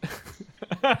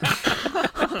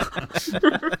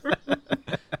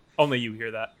 only you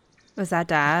hear that. Was that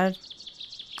Dad?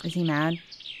 Is he mad?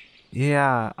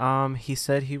 Yeah, he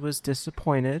said he was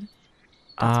disappointed.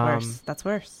 That's worse. That's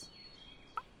worse.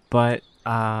 But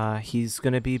he's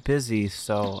gonna be busy,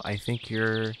 so I think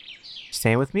you're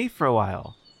staying with me for a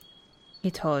while. He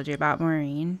told you about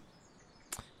Maureen?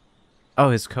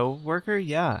 Oh, his co-worker?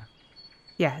 Yeah.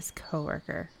 Yeah, his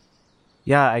coworker.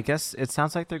 Yeah, I guess it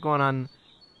sounds like they're going on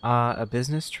a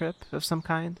business trip of some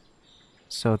kind,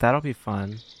 so that'll be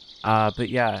fun. But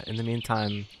yeah, in the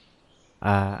meantime,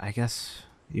 I guess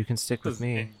you can stick This with is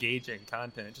me. engaging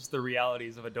content, just the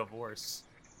realities of a divorce.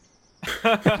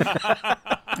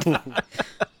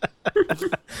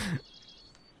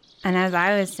 And as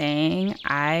I was saying,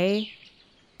 I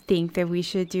think that we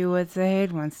should do what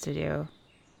Zahid wants to do.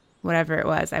 Whatever it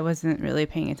was, I wasn't really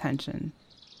paying attention.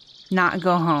 Not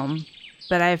go home,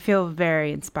 but I feel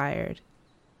very inspired.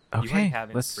 You already Okay,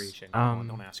 have let's. inspiration. Come on,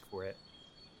 don't ask for it.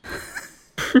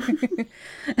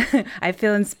 I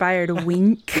feel inspired.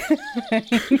 Wink.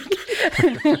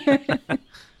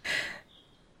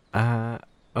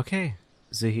 Okay,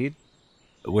 Zahid,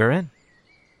 we're in.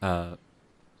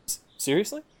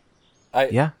 Seriously?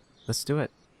 Yeah, let's do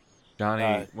it.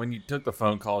 Johnny, when you took the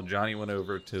phone call, Johnny went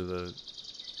over to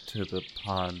the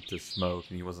pond to smoke,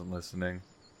 and he wasn't listening.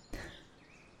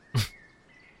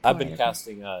 I've been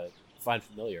casting Find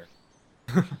Familiar.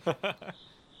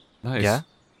 Nice. Yeah.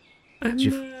 I'm,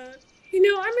 Did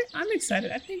I'm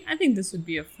excited. I think this would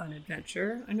be a fun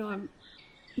adventure. I know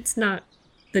it's not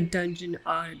the dungeon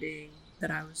auditing that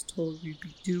I was told we'd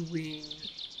be doing,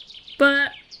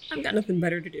 but I've got nothing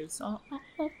better to do, so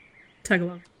I'll tag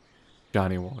along.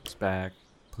 Johnny walks back,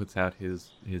 puts out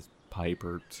his pipe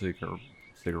or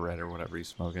cigarette or whatever he's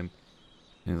smoking.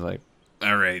 He's like,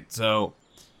 all right, so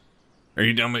are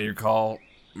you done with your call,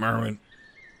 Merwin?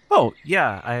 Oh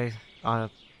yeah, I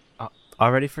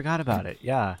already forgot about it.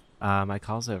 Yeah, my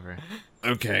call's over.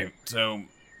 Okay, so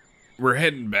we're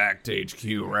heading back to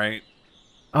HQ, right?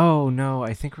 Oh no,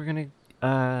 I think we're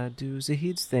gonna do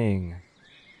Zahid's thing.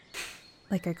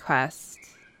 Like a quest,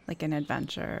 like an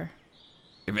adventure.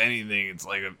 If anything, it's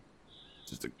like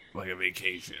a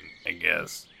vacation, I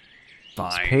guess. It's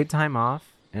Fine. paid time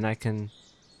off, and I can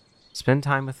spend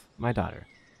time with my daughter.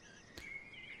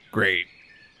 Great.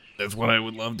 That's what I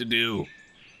would love to do.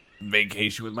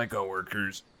 Vacation with my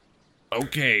coworkers.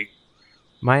 Okay.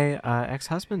 My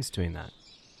ex-husband's doing that.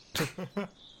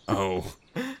 Oh.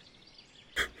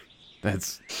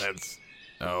 That's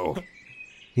oh.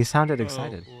 He sounded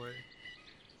excited. Oh, boy.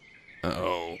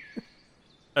 Oh.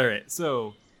 All right,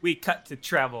 so we cut to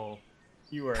travel.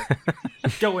 You are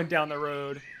going down the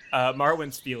road.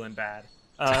 Marwin's feeling bad.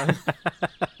 And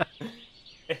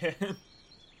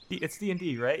it's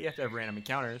D&D, right? You have to have random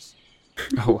encounters.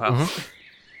 Oh wow. Mhm.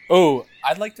 Oh,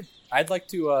 I'd like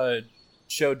to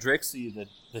show Drixie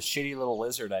the shitty little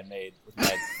lizard I made with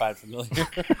my Find Familiar.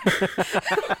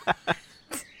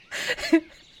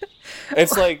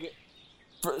 It's like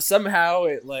somehow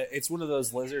it's one of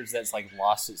those lizards that's like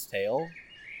lost its tail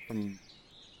From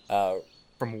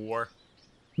war.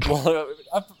 well,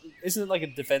 isn't it like a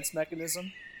defense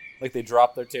mechanism? Like they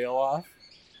drop their tail off.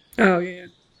 Oh yeah.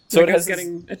 So Like it has it's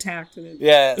getting attacked and it so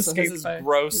it has escaped this by-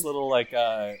 gross little like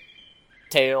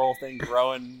tail thing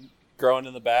growing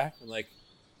in the back. I'm like,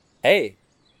 hey,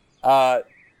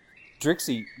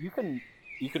 Drixie, you can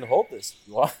hold this if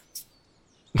you want.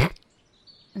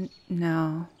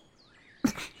 No.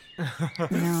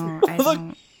 No, I Look.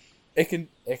 don't. It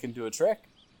can do a trick.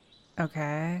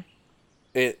 Okay.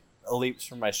 It leaps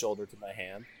from my shoulder to my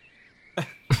hand.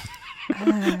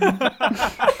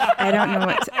 I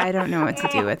don't know what to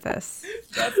do with this.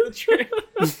 That's the trick.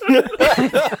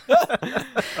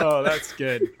 Oh, that's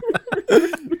good.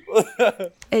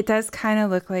 It does kind of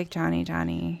look like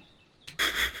Johnny.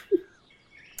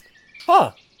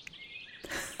 Huh.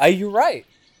 You're right.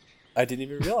 I didn't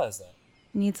even realize that.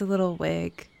 Needs a little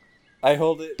wig. I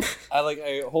hold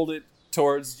it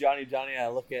towards Johnny. I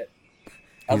look at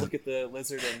the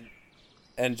lizard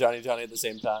and Johnny at the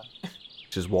same time.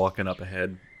 Just walking up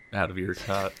ahead, out of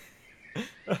earshot.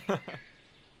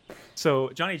 So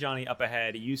Johnny up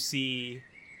ahead, you see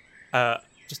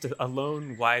just a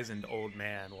lone wizened old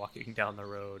man walking down the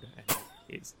road, and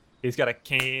he's got a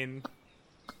cane,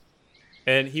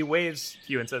 and he waves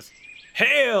to you and says,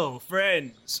 "Hail,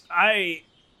 friends! I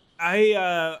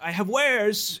have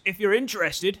wares if you're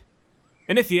interested,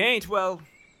 and if you ain't, well,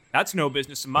 that's no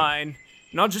business of mine,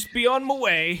 and I'll just be on my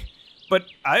way. But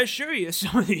I assure you,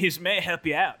 some of these may help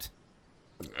you out."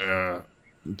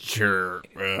 Sure.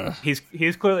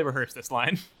 He's clearly rehearsed this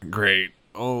line. Great.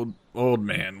 Old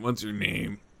man, what's your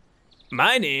name?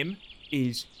 My name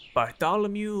is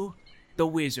Bartholomew the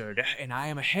Wizard, and I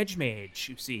am a hedge mage,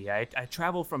 you see. I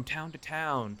travel from town to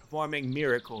town, performing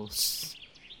miracles.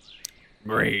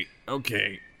 Great.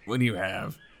 Okay. What do you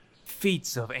have?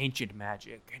 Feats of ancient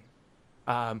magic.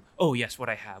 Oh yes, what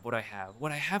I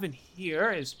have in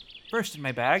here is first in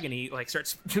my bag, and he like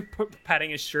starts patting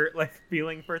his shirt, like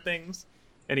feeling for things,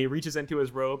 and he reaches into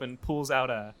his robe and pulls out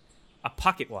a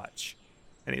pocket watch,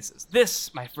 and he says,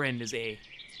 "This, my friend, is a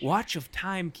watch of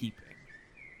timekeeping.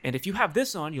 And if you have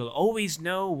this on, you'll always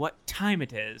know what time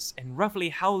it is and roughly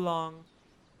how long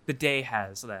the day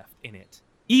has left in it,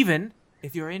 even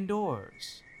if you're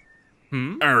indoors. All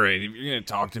right, if you're gonna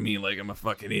talk to me like I'm a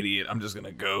fucking idiot, I'm just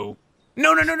gonna go.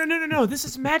 No. This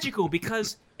is magical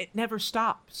because it never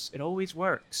stops. It always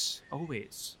works.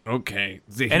 Always. Okay,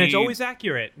 Zahid, And it's always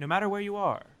accurate, no matter where you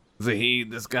are.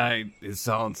 Zahid, this guy is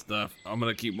selling stuff. I'm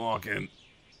gonna keep walking.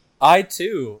 I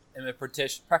too am a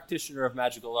practitioner of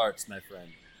magical arts, my friend.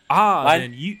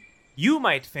 Then you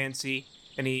might fancy.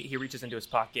 And he reaches into his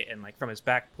pocket and like from his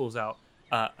back pulls out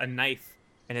a knife,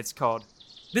 and it's called.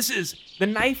 This is the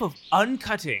knife of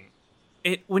uncutting.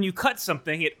 When you cut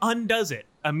something, it undoes it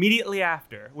immediately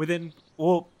after.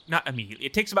 Not immediately.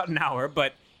 It takes about an hour,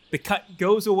 but the cut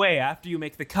goes away after you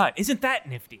make the cut. Isn't that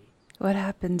nifty? What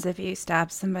happens if you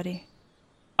stab somebody?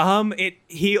 It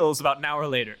heals about an hour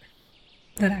later.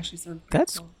 That actually sounds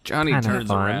That's cool. Johnny Kinda turns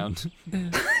fun. around.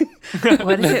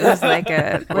 What if it was like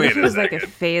a Wait a like a second.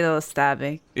 fatal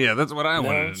stabbing? Yeah, that's what I No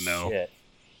wanted to know. shit.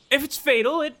 If it's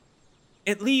fatal,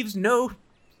 it leaves no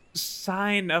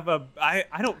sign of a. I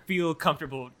don't feel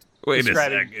comfortable Wait a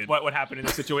describing second. what would happen in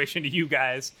this situation to you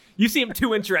guys. You seem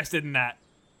too interested in that.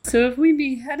 So if we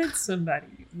beheaded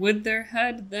somebody, would their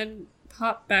head then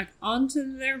pop back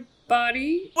onto their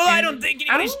body? Well, I and don't think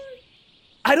anybody's. out?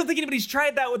 I don't think anybody's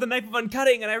tried that with a knife of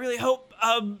uncutting, and I really hope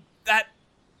that.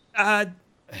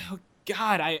 Oh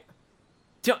God, I.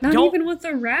 Not don't even with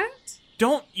a rat?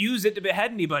 don't use it to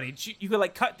behead anybody. You could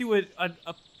like cut through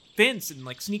a fence and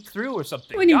like sneak through or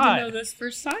something. We need God. to know this for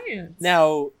science.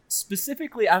 Now,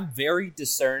 specifically, I'm very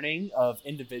discerning of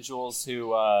individuals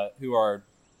who are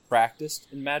practiced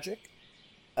in magic.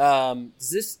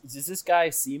 Does this guy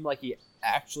seem like he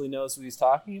actually knows what he's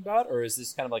talking about, or is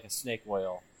this kind of like a snake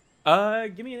oil?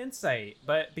 Give me an insight,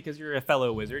 but because you're a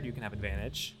fellow wizard, you can have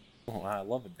advantage. Oh, I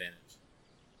love advantage.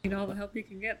 Need all the help you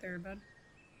can get there, bud.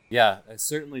 Yeah, I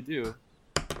certainly do.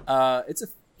 It's a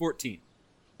 14.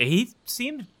 He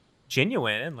seemed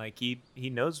genuine and like he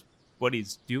knows what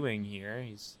he's doing here.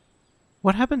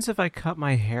 What happens if I cut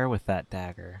my hair with that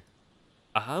dagger?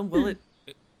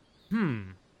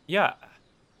 Yeah.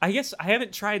 I guess I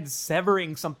haven't tried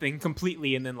severing something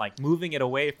completely and then like moving it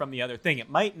away from the other thing. It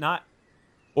might not,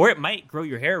 or it might grow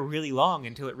your hair really long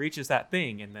until it reaches that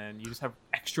thing, and then you just have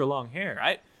extra long hair.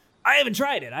 I haven't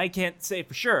tried it. I can't say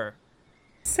for sure.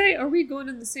 Say, are we going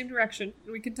in the same direction?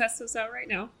 We can test this out right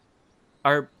now.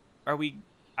 Are we?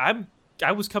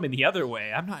 I was coming the other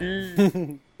way. I'm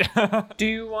not. Do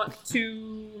you want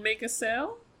to make a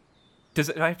sale? Do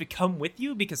I have to come with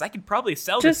you? Because I could probably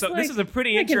sell Just this. So like- this is a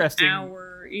pretty Like interesting. an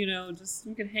hour, just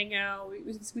we can hang out.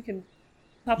 We can.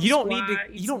 Pop You a don't need squat,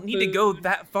 to. eat You some don't need to go food.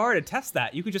 that far to test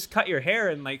that. You could just cut your hair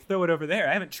and like throw it over there.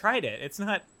 I haven't tried it. It's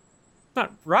not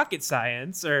rocket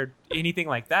science or anything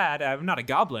like that. I'm not a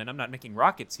goblin. I'm not making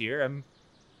rockets here.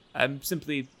 I'm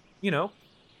simply,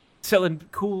 selling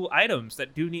cool items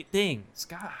that do neat things.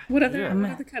 God. What other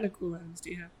yeah. kind of cool items do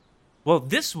you have? Well,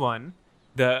 this one,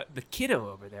 the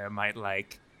kiddo over there might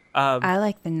like. I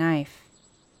like the knife.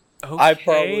 Okay. I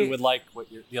probably would like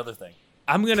the other thing.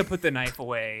 I'm gonna put the knife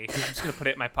away. I'm just gonna put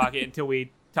it in my pocket until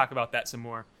we talk about that some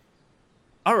more.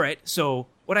 All right. So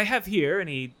what I have here, and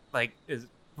he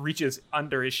reaches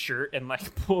under his shirt and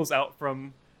like pulls out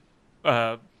from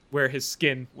where his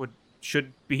skin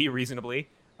should be reasonably.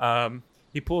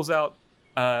 He pulls out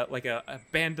like a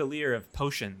bandolier of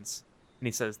potions, and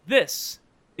he says, "This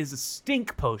is a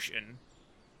stink potion,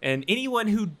 and anyone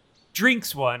who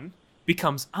drinks one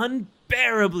becomes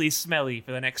unbearably smelly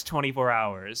for the next 24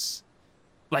 hours.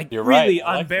 Like You're really right.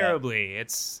 I like that. unbearably.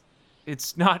 It's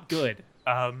not good.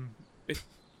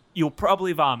 You'll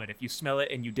probably vomit if you smell it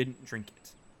and you didn't drink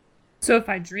it. So if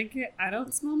I drink it, I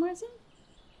don't smell myself?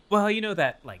 Well, you know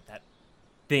that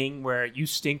thing where you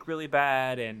stink really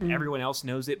bad and Mm. everyone else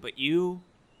knows it but you?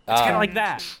 It's kind of like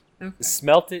that. Okay.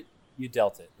 Smelt it, you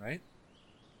dealt it, right?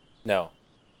 No.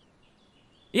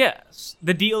 Yes,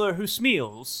 the dealer who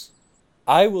smeals.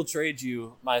 I will trade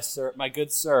you, my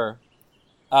good sir.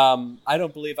 I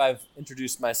don't believe I've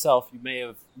introduced myself. You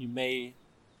may.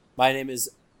 My name is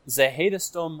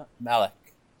Zahedastom Malik.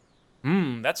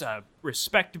 That's a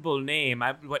respectable name.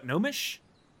 What, Gnomish?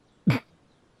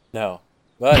 No,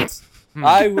 but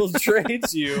I will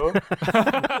trade you.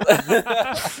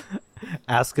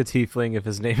 Ask a tiefling if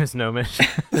his name is Gnomish.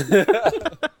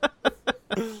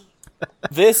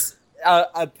 This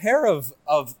a pair of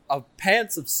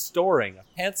pants of storing, a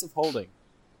pants of holding,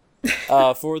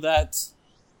 for that.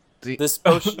 This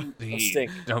potion of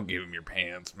stink. Don't give him your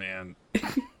pants, man.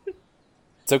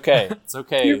 It's okay. It's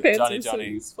okay, Your pants Johnny. are so Johnny.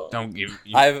 useful. Don't give.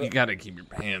 I've- You gotta keep your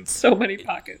pants. So many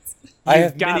pockets. I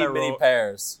have You've gotta many roll-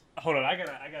 pairs. Hold on, I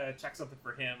gotta check something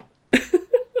for him.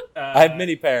 I have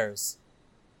many pairs.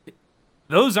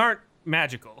 Those aren't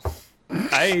magical.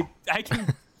 I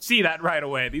can see that right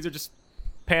away. These are just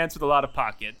pants with a lot of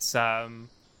pockets.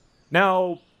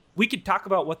 Now we could talk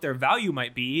about what their value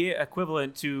might be,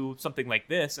 equivalent to something like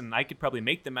this, and I could probably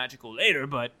make them magical later.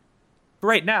 But for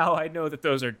right now, I know that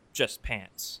those are just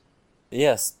pants.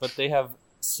 Yes, but they have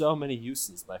so many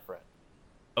uses, my friend.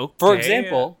 Okay. For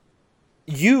example,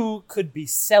 you could be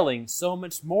selling so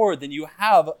much more than you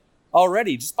have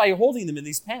already just by holding them in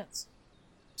these pants.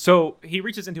 So he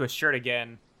reaches into his shirt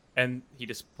again, and he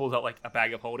just pulls out like a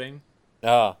bag of holding.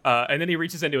 And then he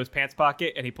reaches into his pants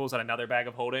pocket, and he pulls out another bag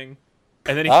of holding.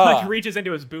 And then he like reaches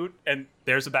into his boot, and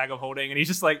there's a bag of holding, and he's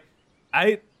just like,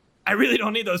 I really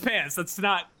don't need those pants. That's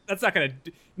not gonna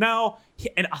do. Now,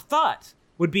 and a thought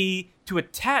would be to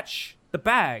attach the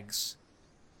bags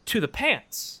to the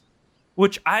pants,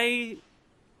 which I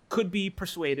could be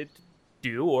persuaded to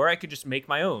do, or I could just make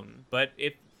my own. But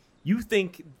if you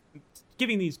think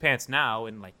giving these pants now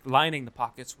and like lining the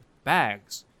pockets with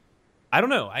bags, I don't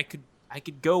know. I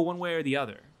could go one way or the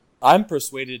other. I'm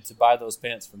persuaded to buy those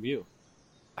pants from you.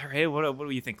 All right, what do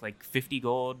you think? Like 50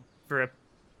 gold for a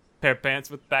pair of pants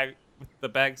with the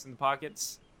bags in the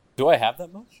pockets? Do I have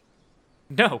that much?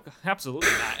 No, absolutely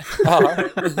not. Oh, all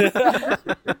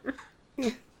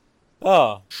right.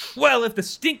 Oh, Well, if the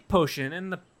stink potion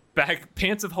and the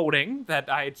pants of holding that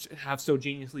I have so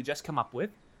geniusly just come up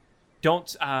with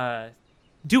don't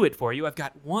do it for you, I've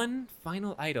got one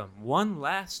final item, one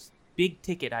last big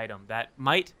ticket item that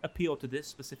might appeal to this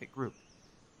specific group.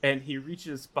 And he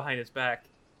reaches behind his back,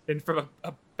 and from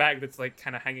a bag that's like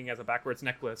kind of hanging as a backwards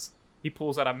necklace, he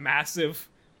pulls out a massive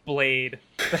blade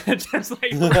that's just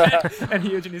like red and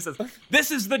huge, and he says,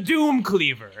 "This is the Doom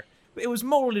Cleaver. It was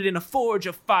molded in a forge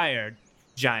of fire,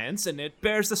 giants, and it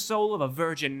bears the soul of a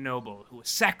virgin noble who was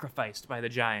sacrificed by the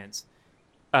giants."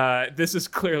 This is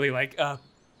clearly like a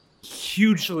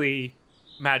hugely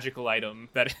magical item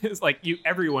that is like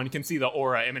everyone can see the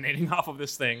aura emanating off of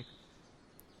this thing.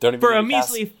 don't even For a need to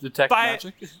cast measly detect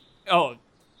magic. Oh,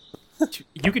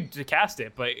 you could cast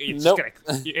it, but it's Nope.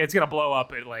 it's gonna blow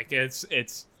up.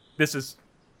 This is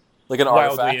Like an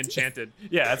wildly artifact. enchanted.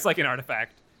 Yeah, it's like an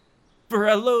artifact. For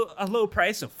a low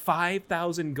price of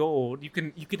 5,000 gold,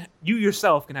 you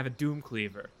yourself can have a Doom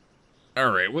Cleaver. All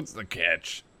right, what's the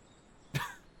catch?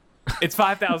 It's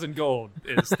 5,000 gold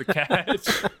is the catch.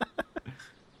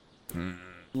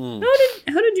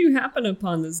 How did you happen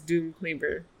upon this Doom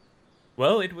Cleaver?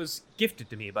 Well, it was gifted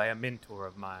to me by a mentor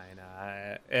of mine.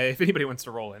 If anybody wants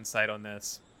to roll insight on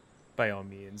this, by all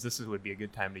means, would be a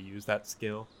good time to use that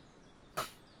skill.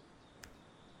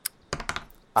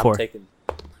 I'm 4. taking.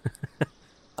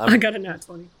 I got a nat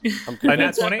 20. I'm A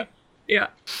nat 20? Yeah.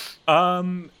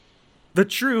 The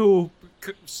true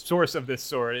source of this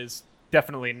sword is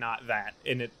definitely not that,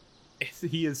 and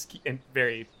he is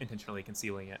very intentionally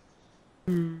concealing it.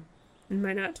 And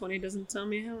my nat 20 doesn't tell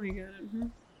me how he got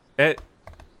it.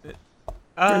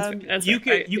 That's You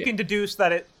right. can deduce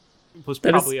that it was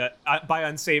That is- probably by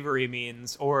unsavory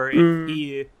means, or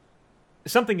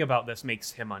something about this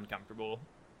makes him uncomfortable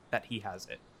that he has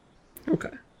it. Okay.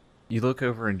 You look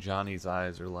over and Johnny's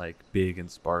eyes are like big and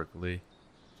sparkly,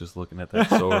 just looking at that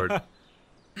sword.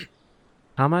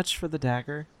 How much for the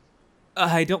dagger?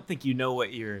 I don't think you know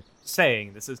what you're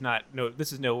saying. This is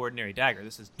no ordinary dagger.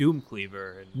 This is Doom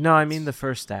Cleaver. And No, I mean the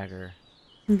first dagger.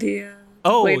 The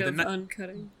blade of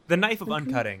uncutting. the knife of Okay.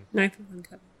 uncutting. Knife of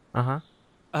uncutting. Uh-huh.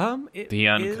 The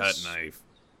uncut is- knife.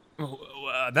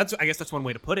 I guess that's one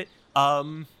way to put it.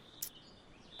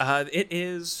 It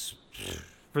is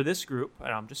for this group,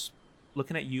 and I'm just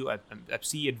looking at you. I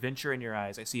see adventure in your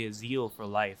eyes. I see a zeal for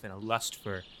life and a lust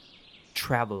for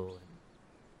travel. And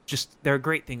just there are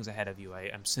great things ahead of you.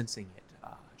 I'm sensing it,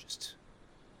 just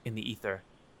in the ether.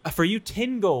 For you,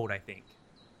 10 gold, I think.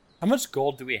 How much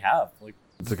gold do we have? Like,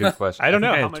 That's a good question. I don't know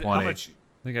think I how have much. 20. How much?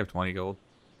 I think I have 20 gold.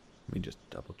 Let me just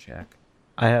double check.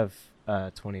 I have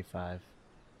 25.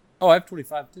 oh, I have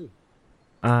 25 too.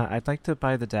 I'd like to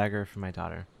buy the dagger for my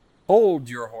daughter. Hold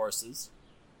your horses.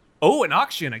 Oh, an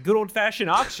auction, a good old fashioned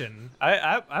auction.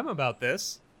 I'm about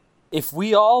this. If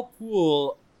we all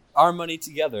pool our money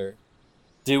together,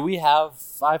 do we have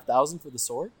 5,000 for the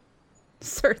sword?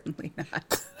 Certainly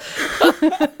not.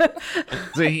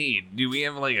 Zahid, do we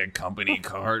have like a company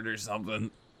card or something?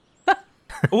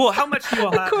 Well, how much do you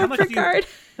all have? Corporate card.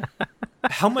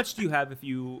 How much do you have if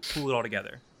you pool it all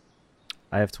together?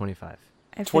 I have 25.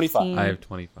 I have 25. 15. I have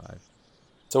 25.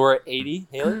 So we're at 80,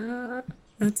 Haley?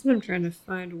 That's what I'm trying to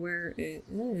find where it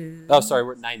is. Oh, sorry,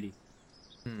 we're at 90.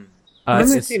 I'm not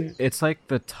It's seeing it. it's like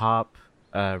the top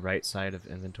right side of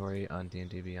inventory on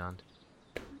D&D Beyond.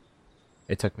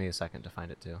 It took me a second to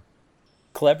find it too.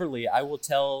 Cleverly, I will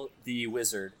tell the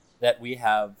wizard that we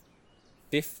have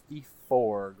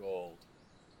 54 gold.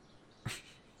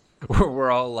 We're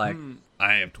all like,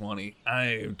 I have 20. I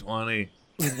have 20.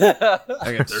 I got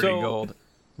 30 So- gold.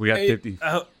 We got Hey, 50.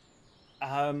 Well,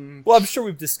 I'm sure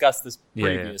we've discussed this Yeah,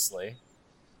 yeah. previously.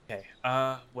 Okay.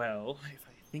 Well, if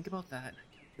I think about that and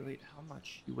I calculate how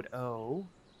much you would owe,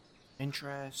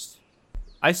 interest,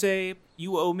 I say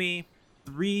you owe me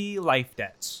 3 life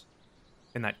debts.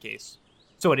 In that case,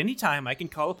 so at any time I can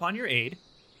call upon your aid,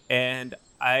 and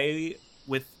I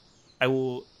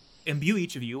will imbue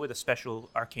each of you with a special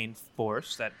arcane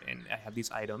force and I have these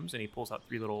items, and he pulls out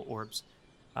 3 little orbs,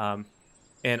 and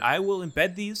I will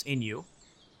embed these in you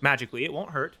magically. It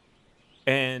won't hurt,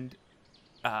 and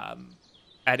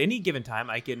at any given time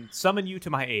I can summon you to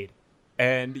my aid,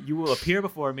 and you will appear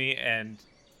before me, and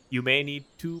you may need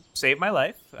to save my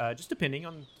life, just depending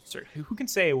on who can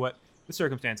say what the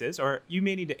circumstance is, or you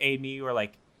may need to aid me, or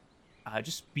like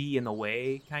just be in the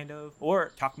way, kind of,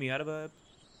 or talk me out of a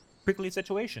prickly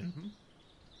situation.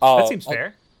 That seems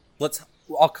fair.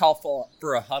 I'll call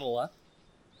for a huddle up.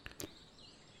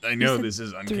 I know said this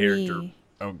is uncharacter. 3.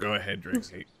 Oh, go ahead,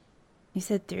 Drixie. You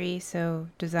said 3, so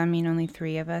does that mean only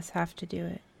 3 of us have to do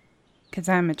it? Because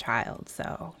I'm a child,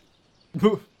 so.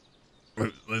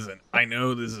 Listen, I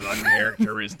know this is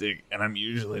uncharacteristic, and I'm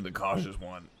usually the cautious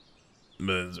one,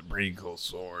 but it's a pretty cool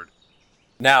sword.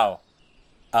 Now,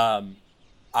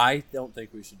 I don't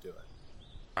think we should do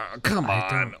it. Come I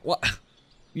on. don't- What?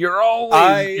 You're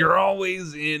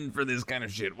always in for this kind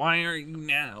of shit. Why aren't you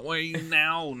now? Why are you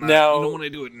now? No. You don't want to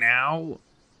do it now?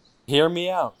 Hear me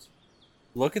out.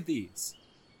 Look at these.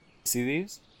 See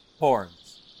these?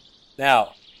 Horns.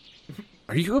 Now.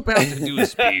 Are you about to do a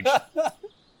speech?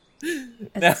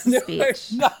 That's no, a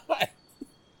speech. I'm not.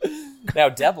 Now,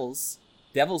 devils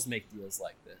make deals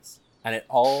like this, and it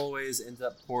always ends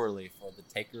up poorly for the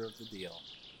taker of the deal.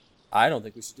 I don't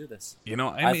think we should do this. You know,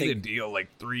 I made a think- deal like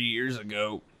 3 years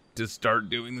ago to start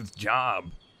doing this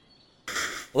job.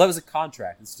 Well, that was a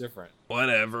contract. It's different.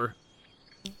 Whatever.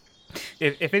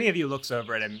 If any of you looks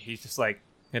over at him, he's just like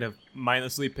kind of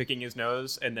mindlessly picking his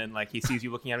nose, and then like he sees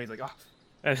you looking at him, he's like, oh,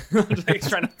 and like, he's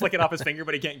trying to flick it off his finger,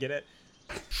 but he can't get it.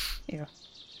 Yeah.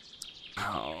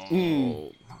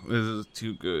 Oh, this is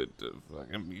too good to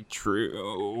fucking be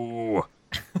true.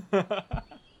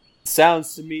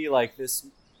 Sounds to me like this.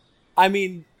 I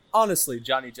mean, honestly,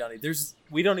 Johnny,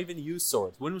 we don't even use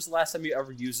swords. When was the last time you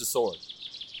ever used a sword?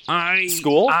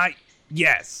 School?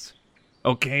 Yes.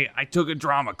 Okay, I took a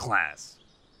drama class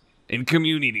in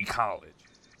community college.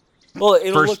 Well,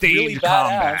 it'll For look stage really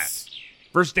combat. badass.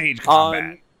 For stage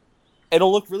combat.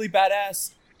 It'll look really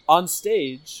badass on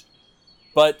stage,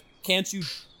 but can't you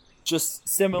just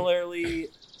similarly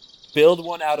build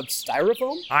one out of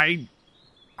styrofoam?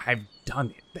 I've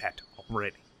done that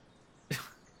already.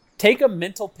 Take a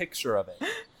mental picture of it.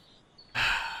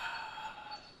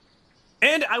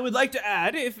 And I would like to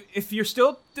add, if you're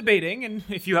still debating, and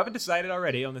if you haven't decided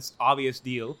already on this obvious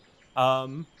deal,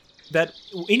 that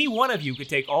any one of you could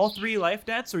take all 3 life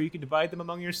debts, or you could divide them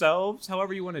among yourselves,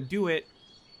 however you want to do it.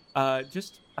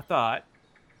 Just a thought.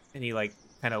 And he like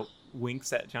kind of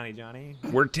winks at Johnny.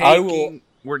 We're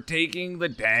taking the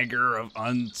dagger of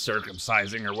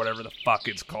uncircumcising or whatever the fuck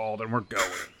it's called, and we're going.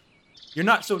 You're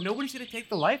not, so nobody's gonna take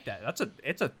the life debt.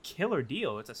 It's a killer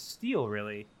deal. It's a steal,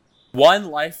 really. 1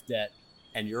 life debt,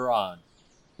 and you're on.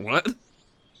 What?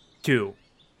 2.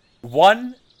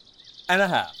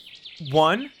 1.5.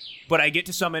 1, but I get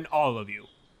to summon all of you.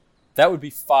 That would be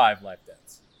 5 life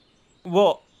debts.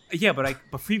 Well, yeah, but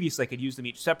previously I could use them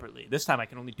each separately. This time I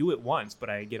can only do it once, but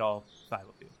I get all 5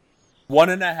 of you.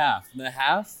 1.5. And the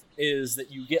half is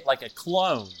that you get like a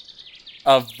clone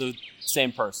of the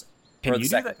same person. Can for you the do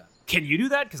second that? time. Can you do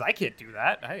that? Because I can't do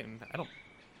that. I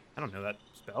don't know that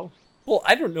spell. Well,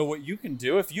 I don't know what you can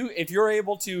do if you're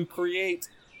able to create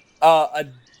a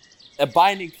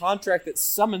binding contract that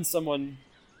summons someone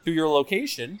to your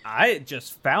location. I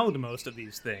just found most of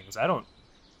these things. I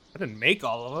didn't make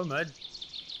all of them.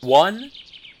 1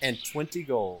 and 20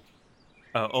 gold.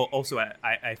 Also,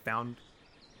 I found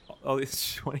all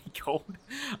these 20 gold.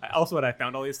 When I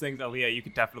found all these things, Aaliyah, you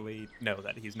could definitely know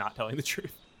that he's not telling the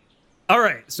truth. All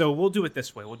right, so we'll do it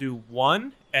this way. We'll do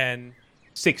 1 and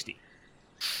 60.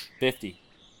 50.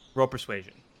 Roll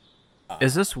persuasion.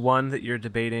 Is this one that you're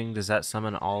debating? Does that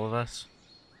summon all of us?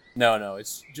 No,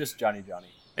 it's just Johnny.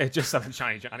 It's just something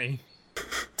Johnny.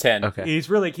 10. Okay.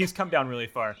 He's come down really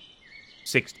far.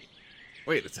 60.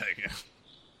 Wait a second.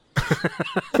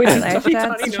 Which is Life Johnny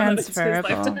debt's Johnny know that it's his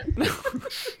transferable.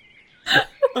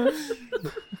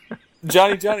 lifetime.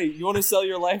 Johnny, you want to sell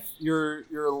your life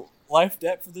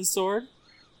debt for this sword?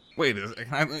 Wait a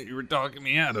second. I thought you were talking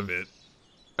me out of it.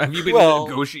 Have you been Well-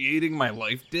 negotiating my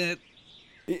life debt?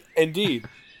 Indeed.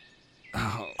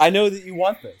 Oh, I know that you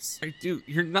want this. I do.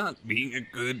 You're not being a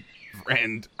good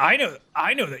friend. I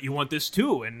know that you want this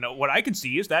too, and what I can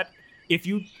see is that if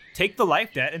you take the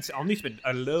life debt and only spend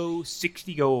a low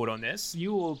 60 gold on this,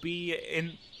 you will be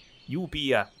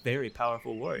a very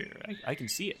powerful warrior. I can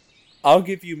see it. I'll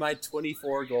give you my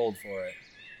 24 gold for it.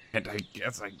 And I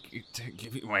guess I get to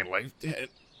give you my life debt.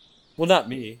 Well, not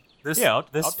me. This Yeah, I'll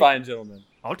take- fine gentleman.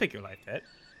 I'll take your life debt.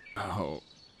 Oh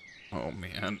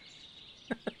man.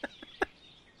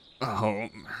 Oh,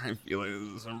 I feel like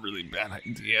this is a really bad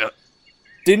idea.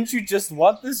 Didn't you just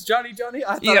want this, Johnny?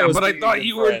 I thought Yeah, was but I being a thought good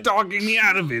you were friend. talking me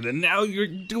out of it, and now you're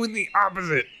doing the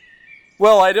opposite.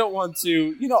 Well, I don't want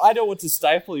to. I don't want to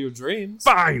stifle your dreams.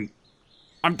 Fine.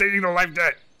 I'm taking the life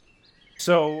debt.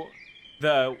 So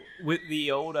the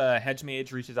old hedge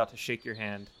mage reaches out to shake your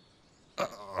hand.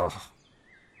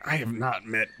 I have not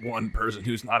met one person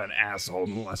who's not an asshole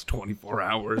in the last 24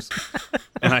 hours.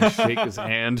 And I shake his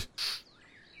hand.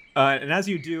 And as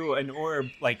you do, an orb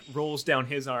rolls down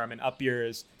his arm and up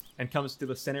yours and comes to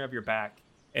the center of your back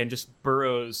and just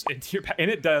burrows into your back.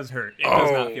 And it does hurt. It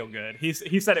does not feel good.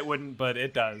 He said it wouldn't, but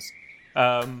it does.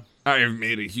 I have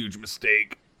made a huge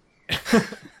mistake.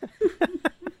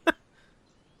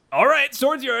 All right,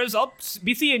 sword's yours. I'll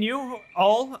be seeing you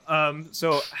all.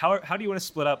 So how do you want to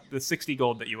split up the 60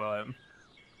 gold that you owe him?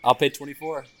 I'll pay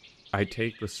 24. I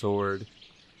take the sword.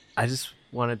 I just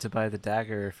wanted to buy the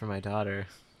dagger for my daughter.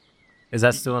 Is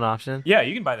that still an option? Yeah,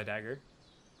 you can buy the dagger.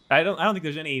 I don't think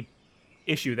there's any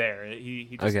issue there.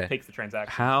 He just Okay. takes the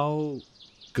transaction. How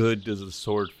good does the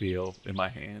sword feel in my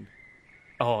hand?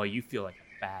 Oh, you feel like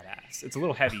a badass. It's a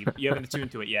little heavy. You haven't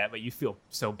attuned to it yet, but you feel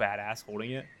so badass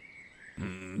holding it.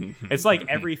 It's like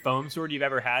every foam sword you've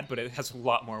ever had, but it has a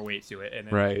lot more weight to it.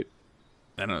 And Right.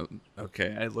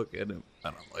 Okay, I look at him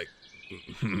and I'm like,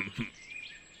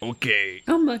 okay.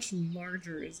 How much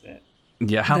larger is it?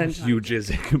 Yeah, how Then huge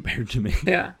is it compared to me?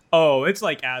 Yeah. Oh, it's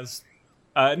like no,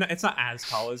 it's not as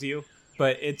tall as you,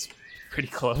 but it's pretty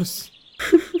close.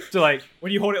 So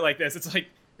when you hold it like this, it's like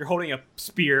you're holding a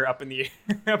spear up in the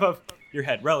air above your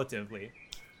head, relatively.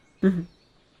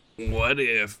 What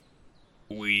if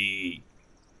we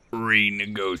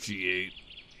renegotiate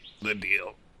the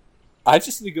deal? I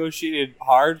just negotiated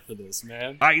hard for this,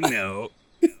 man. I know.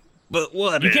 But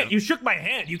what if? You shook my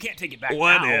hand. You can't take it back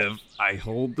What now. if? I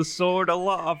hold the sword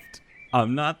aloft.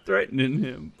 I'm not threatening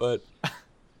him, but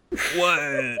What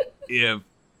if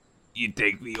you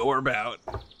take the orb out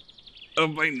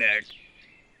of my neck?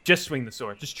 Just swing the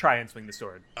sword. Just try and swing the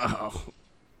sword. Oh,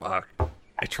 fuck.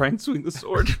 I try and swing the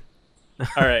sword.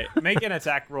 All right, make an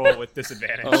attack roll with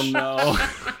disadvantage. Oh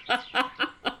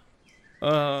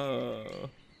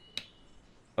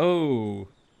no.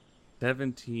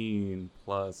 17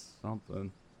 plus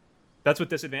something. That's with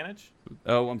disadvantage?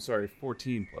 Oh, I'm sorry,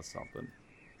 14 plus something.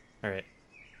 All right.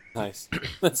 Nice.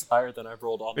 That's higher than I've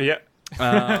rolled on. Yeah.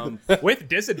 Um, With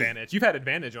disadvantage. You've had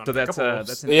advantage on so a that's couple rolls.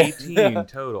 that's an Yeah. 18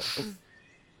 total.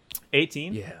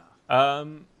 18? Yeah.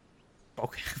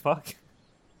 Okay, fuck.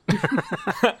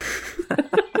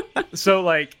 So,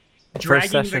 dragging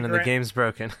First session and the gra- game's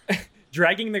broken.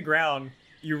 dragging the ground,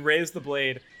 you raise the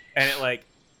blade, and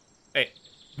it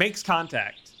makes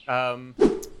contact.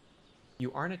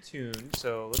 You aren't attuned,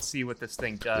 so let's see what this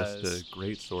thing does. Just a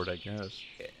great sword, I guess.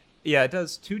 Yeah, it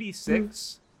does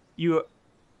 2d6. You,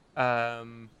 yeah,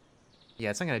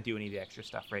 it's not gonna do any of the extra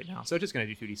stuff right now, so it's just gonna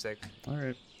do 2d6. All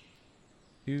right.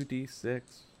 2d6.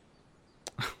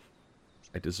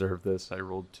 I deserve this. I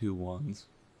rolled 2 ones.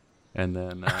 And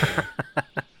then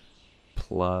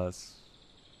plus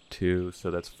 2,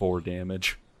 so that's 4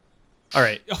 damage. All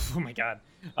right. Oh my god.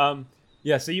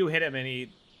 Yeah. So you hit him, and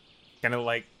he kind of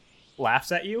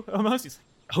laughs at you almost. He's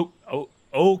like, "Oh,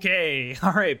 okay,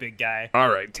 all right, big guy. All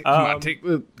right, come on, take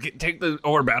the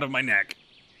orb out of my neck."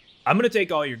 I'm gonna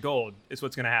take all your gold. Is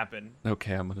what's gonna happen."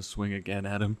 Okay, I'm going to swing again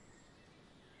at him.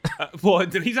 Well,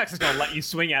 he's actually gonna let you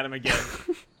swing at him again.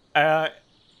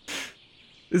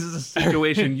 This is a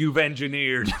situation you've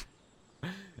engineered.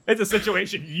 It's a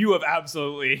situation you have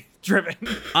absolutely driven.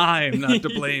 I'm not to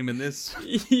blame in this.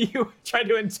 You tried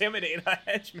to intimidate a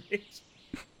hedge mage.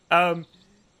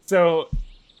 So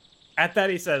at that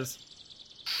he says,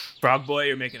 "Frog boy,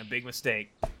 you're making a big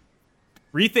mistake.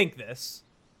 Rethink this,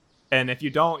 and if you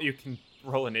don't, you can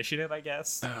roll initiative, I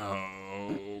guess."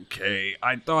 Okay,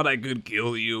 I thought I could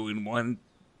kill you in one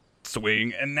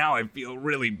swing, and now I feel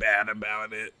really bad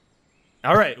about it.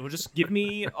 All right, well, just give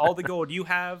me all the gold you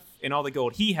have and all the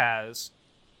gold he has,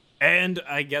 and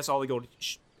I guess all the gold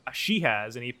she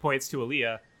has. And he points to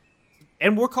Aaliyah,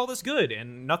 and we'll call this good,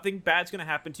 and nothing bad's gonna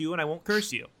happen to you, and I won't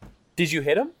curse you. Did you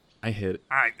hit him? I hit.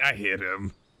 I hit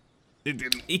him. It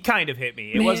didn't. He kind of hit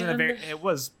me. It Man. wasn't a very. It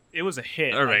was a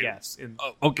hit, All right. I guess. And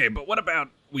Oh, okay, but what about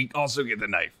we also get the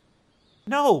knife?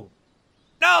 no,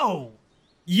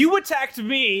 you attacked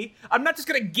me. I'm not just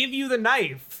gonna give you the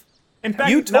knife. In fact,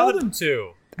 You now told that- him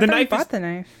to. The I thought we knife bought is the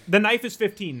knife. the knife is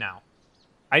 15 now.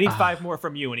 I need 5 more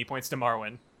from you, and he points to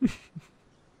Marwin.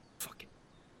 Fucking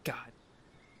God,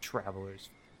 travelers.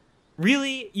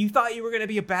 Really? You thought you were gonna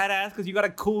be a badass because you got a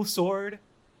cool sword?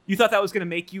 You thought that was gonna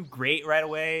make you great right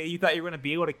away? You thought you were gonna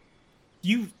be able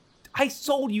to? I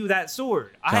sold you that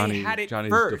sword. I had it Johnny's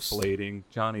first. deflating.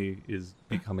 Johnny is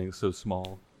becoming so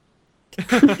small.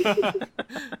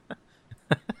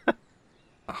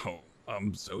 Oh,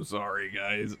 I'm so sorry,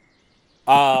 guys.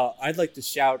 I'd like to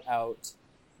shout out,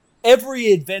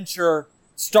 every adventure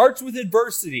starts with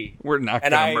adversity. We're not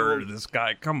And gonna I murder will- this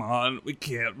guy. Come on, we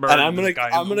can't murder And I'm this guy.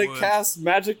 gonna in the woods. cast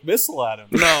magic missile at him.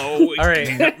 No, we All right.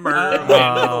 can't murder him in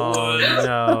Oh the woods.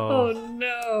 Oh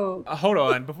no! no. Hold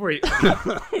on, before you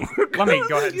let me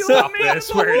go ahead and stop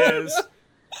this where it is.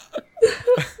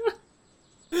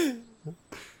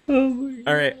 Oh my God.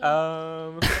 All right.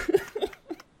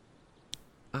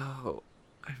 Oh,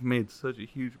 I've made such a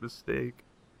huge mistake.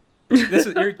 This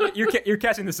is you're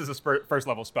casting this as a first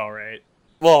level spell, right?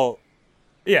 Well,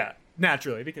 Yeah,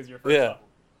 naturally because you're first Yeah.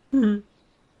 level.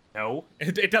 No,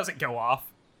 it doesn't go off.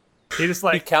 He just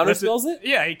like he lifts counterspells it?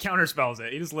 Yeah, he counterspells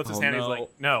it. He just lifts his Oh, hand. And no.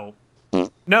 he's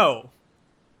like, no,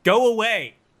 go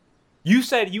away. You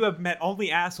said you have met only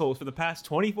assholes for the past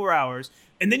 24 hours,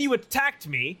 and then you attacked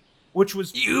me, which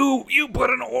was You put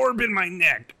an orb in my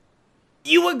neck.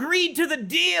 you agreed to the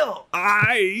deal.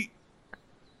 I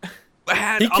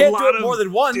had He a can't lot do it of more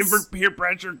than once. different peer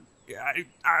pressure.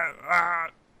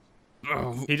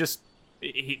 Oh. He just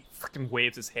he fucking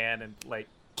waves his hand and like,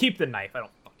 keep the knife. I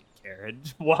don't fucking care, and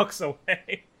just walks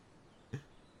away.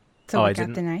 So Oh, we I got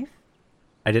the didn't- knife?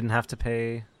 I didn't have to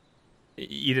pay.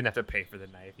 You didn't have to pay for the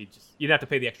knife. You didn't have to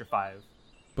pay the extra 5.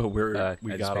 But I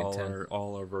we just got paid all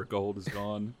 10. of our gold is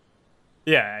gone.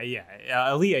 Yeah.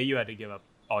 Aaliyah, you had to give up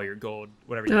all your gold,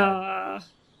 whatever you had.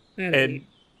 And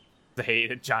the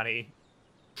hate Johnny.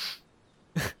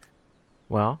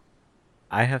 Well,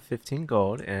 I have 15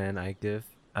 gold, and I give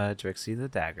Drixie the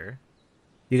dagger.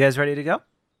 You guys ready to go?